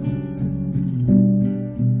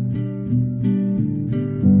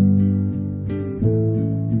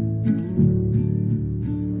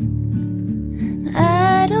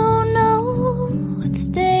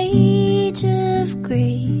 Stage of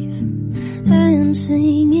grief I am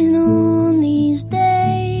singing on these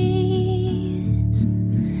days,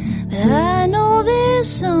 but I know there's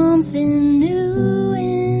something new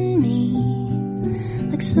in me,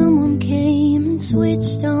 like someone came and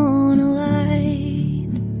switched on a light.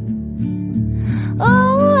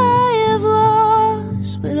 Oh, I have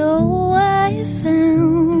lost, but oh, I have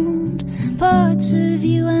found parts of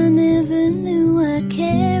you I never knew I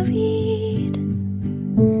carried.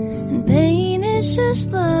 It's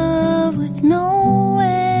just love with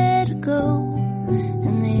nowhere to go.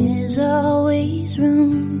 And there's always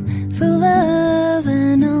room for love,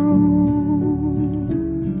 I know.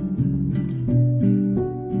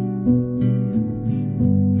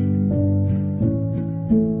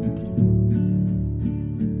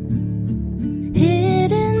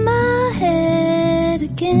 Hitting my head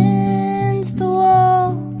against the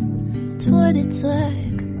wall, it's what it's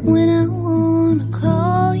like when I wanna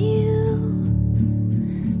call you.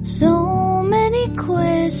 So many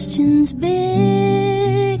questions,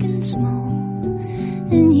 big and small,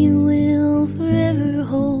 and you will forever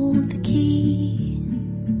hold the key.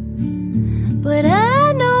 But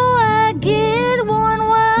I know I get one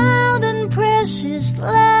wild and precious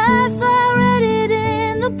life. I read it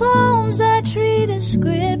in the poems I treat as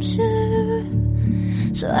scripture.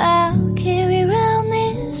 So I'll carry around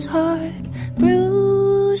this heart,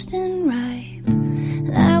 bruised and ripe,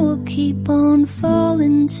 and I will keep on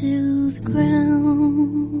falling to the ground.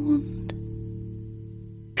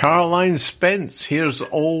 Caroline Spence, here's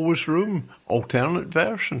Always Room, alternate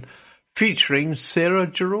version, featuring Sarah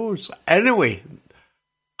Jarosz. Anyway,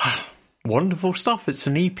 wonderful stuff, it's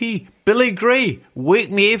an EP. Billy Gray, Wake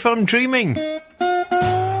Me If I'm Dreaming.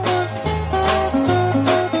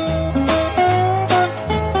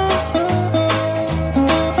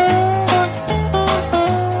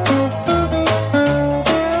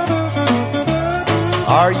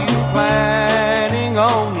 Are you planning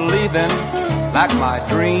on leaving like my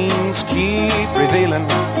dreams keep revealing?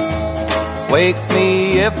 Wake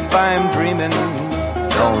me if I'm dreaming,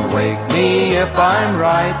 don't wake me if I'm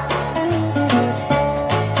right.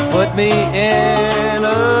 Put me in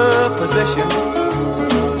a position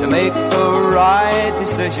to make the right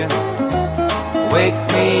decision. Wake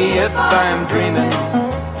me if I'm dreaming,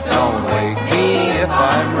 don't wake me if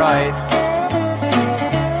I'm right.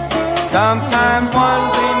 Sometimes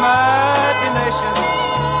one's imagination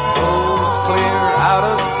goes clear out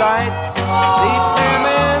of sight, leads him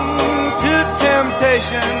into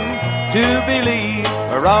temptation to believe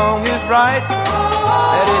wrong is right.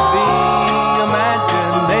 Let it be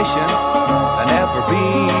imagination. imagination and every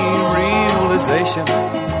realization.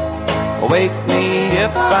 Wake me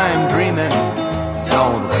if I'm dreaming,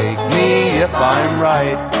 don't wake me if I'm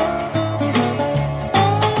right.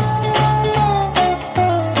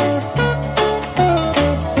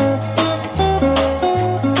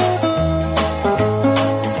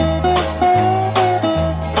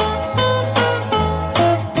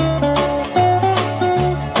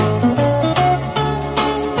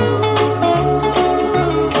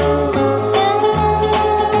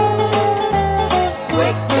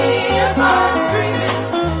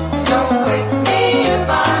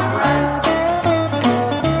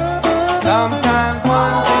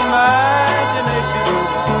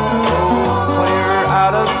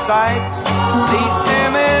 Leads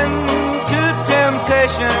him into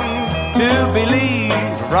temptation to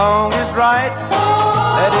believe wrong is right.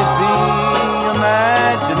 Let it be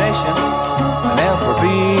imagination and never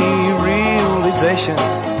be realization.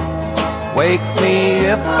 Wake me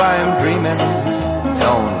if I'm dreaming,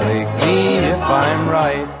 don't wake me if I'm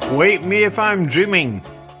right. Wake me if I'm dreaming,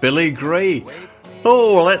 Billy Gray.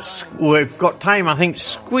 Oh, we've got time, I think,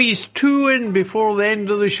 squeeze 2 in before the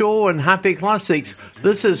end of the show and Happy Classics.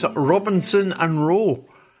 This is Robinson and Roe.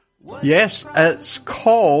 Yes, it's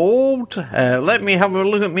called, let me have a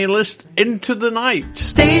look at my list, Into the Night.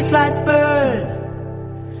 Stage lights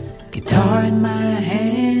burn, guitar in my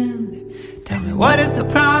hand. Tell me, what is the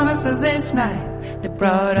promise of this night that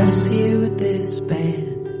brought us here with this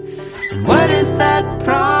band? And what is that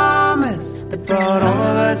promise that brought all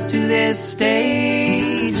of us to this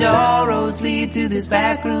stage? All roads lead to this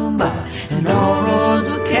backroom bar, and all roads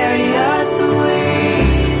will carry us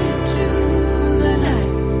away into the night.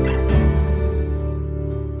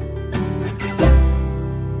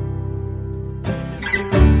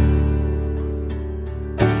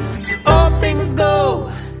 Old things go,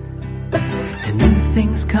 and new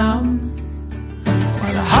things come,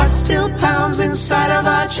 while the heart still pounds inside of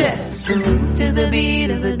our chest. We move to the beat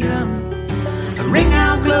of the drum. Ring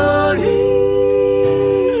out glory,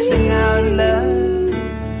 sing out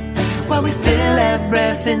love, while we still have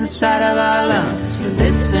breath inside of our lungs. We're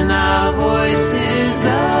lifting our voices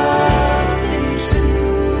up into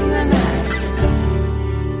the night,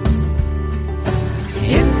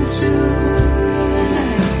 into the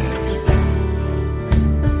night,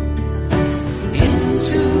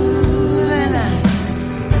 into the night.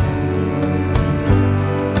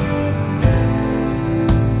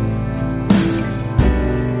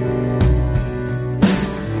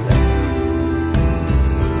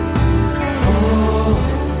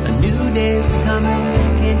 Day's coming,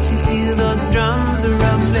 can't you feel those drums are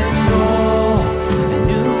rumbling? Oh, the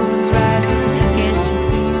new moon's rising, can't you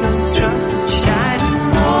see those trumpets shining?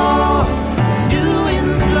 Oh, the new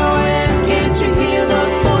wind's blowing, can't you hear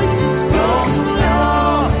those voices growing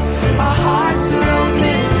low? Our hearts are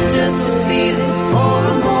open, just a feeling for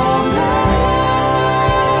a moment.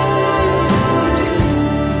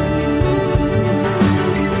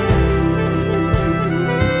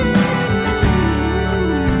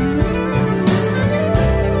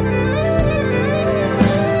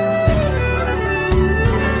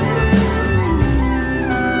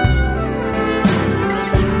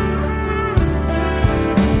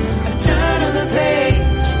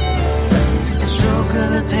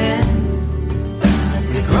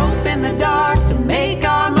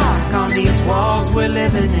 We're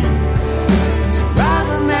living in. So rise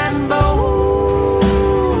and bow,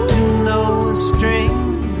 tune those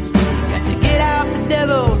strings. Got to get out the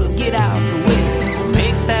devil to get out the way.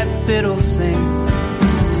 Make that fiddle sing.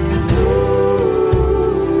 Ooh,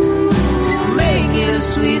 make it a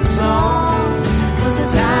sweet song, 'cause the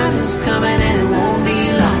time is coming and it won't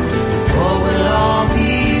be long before we'll all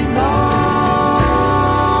be gone.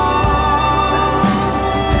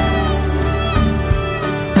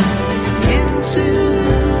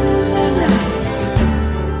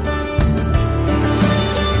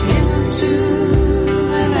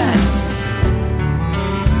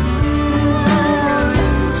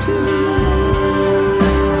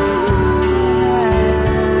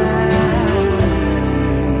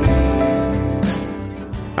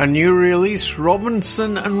 A new release,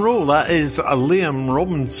 Robinson and Roe. That is Liam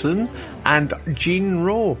Robinson and Jean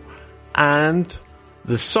Roe. And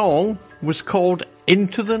the song was called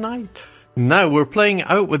Into the Night. Now we're playing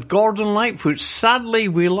out with Gordon Lightfoot. Sadly,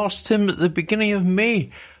 we lost him at the beginning of May.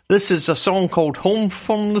 This is a song called Home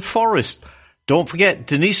from the Forest. Don't forget,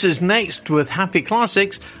 Denise is next with Happy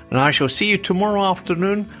Classics, and I shall see you tomorrow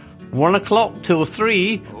afternoon, 1 o'clock till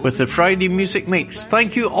 3 with the Friday Music Mix.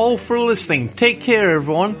 Thank you all for listening. Take care,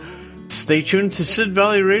 everyone. Stay tuned to Sid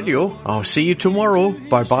Valley Radio. I'll see you tomorrow.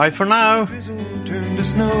 Bye-bye for now. to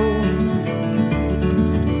snow.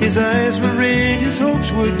 His eyes were red, his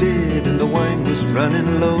hopes were dead, and the wine was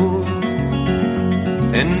running low.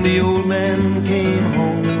 And the old man came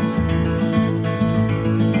home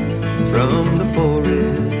from the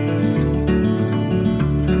forest.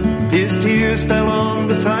 His tears fell on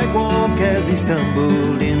the sidewalk as he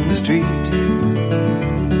stumbled in the street.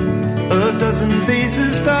 A dozen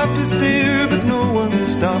faces stopped to stare, but no one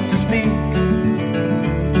stopped to speak.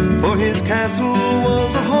 For his castle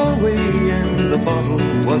was a hallway and the bottle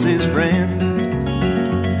was his friend.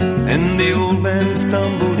 And the old man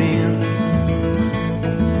stumbled in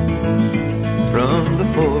from the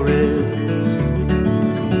forest.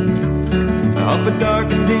 Up a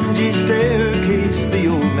dark and dingy staircase the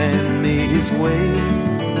old man made his way.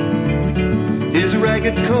 His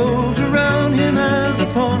ragged coat around him as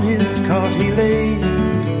upon his cot he lay.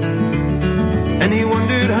 And he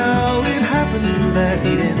wondered how it happened that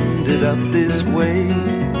he'd ended up this way,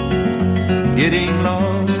 getting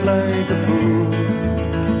lost like a fool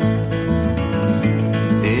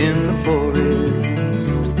in the forest.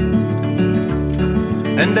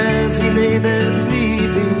 And as he lay there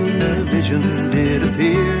sleeping, a vision did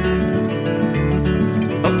appear.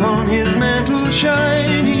 Upon his mantle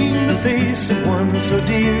shining the face of one so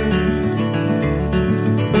dear,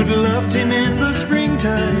 who'd loved him in the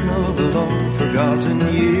springtime of a long forgotten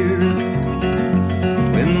year,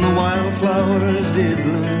 when the wildflowers did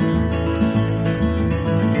bloom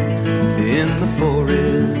in the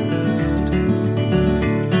forest.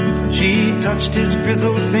 She touched his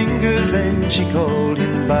grizzled fingers and she called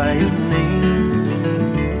him by his name.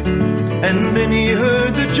 And then he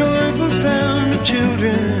heard the joyful sound of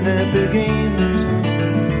children at their games,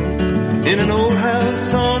 in an old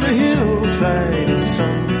house on a hillside in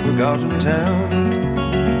some forgotten town,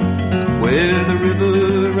 where the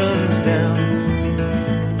river runs down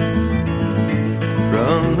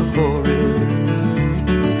from the forest.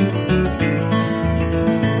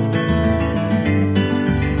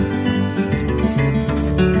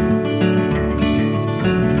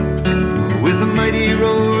 With a mighty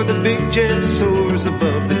roar, the big jet soars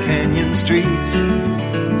above the canyon street.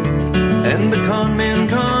 And the con men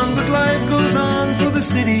con, but life goes on, for the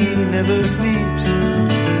city never sleeps.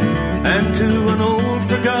 And to an old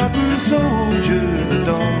forgotten soldier, the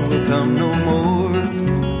dawn will come no more.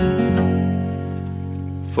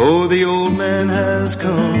 For the old man has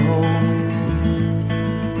come home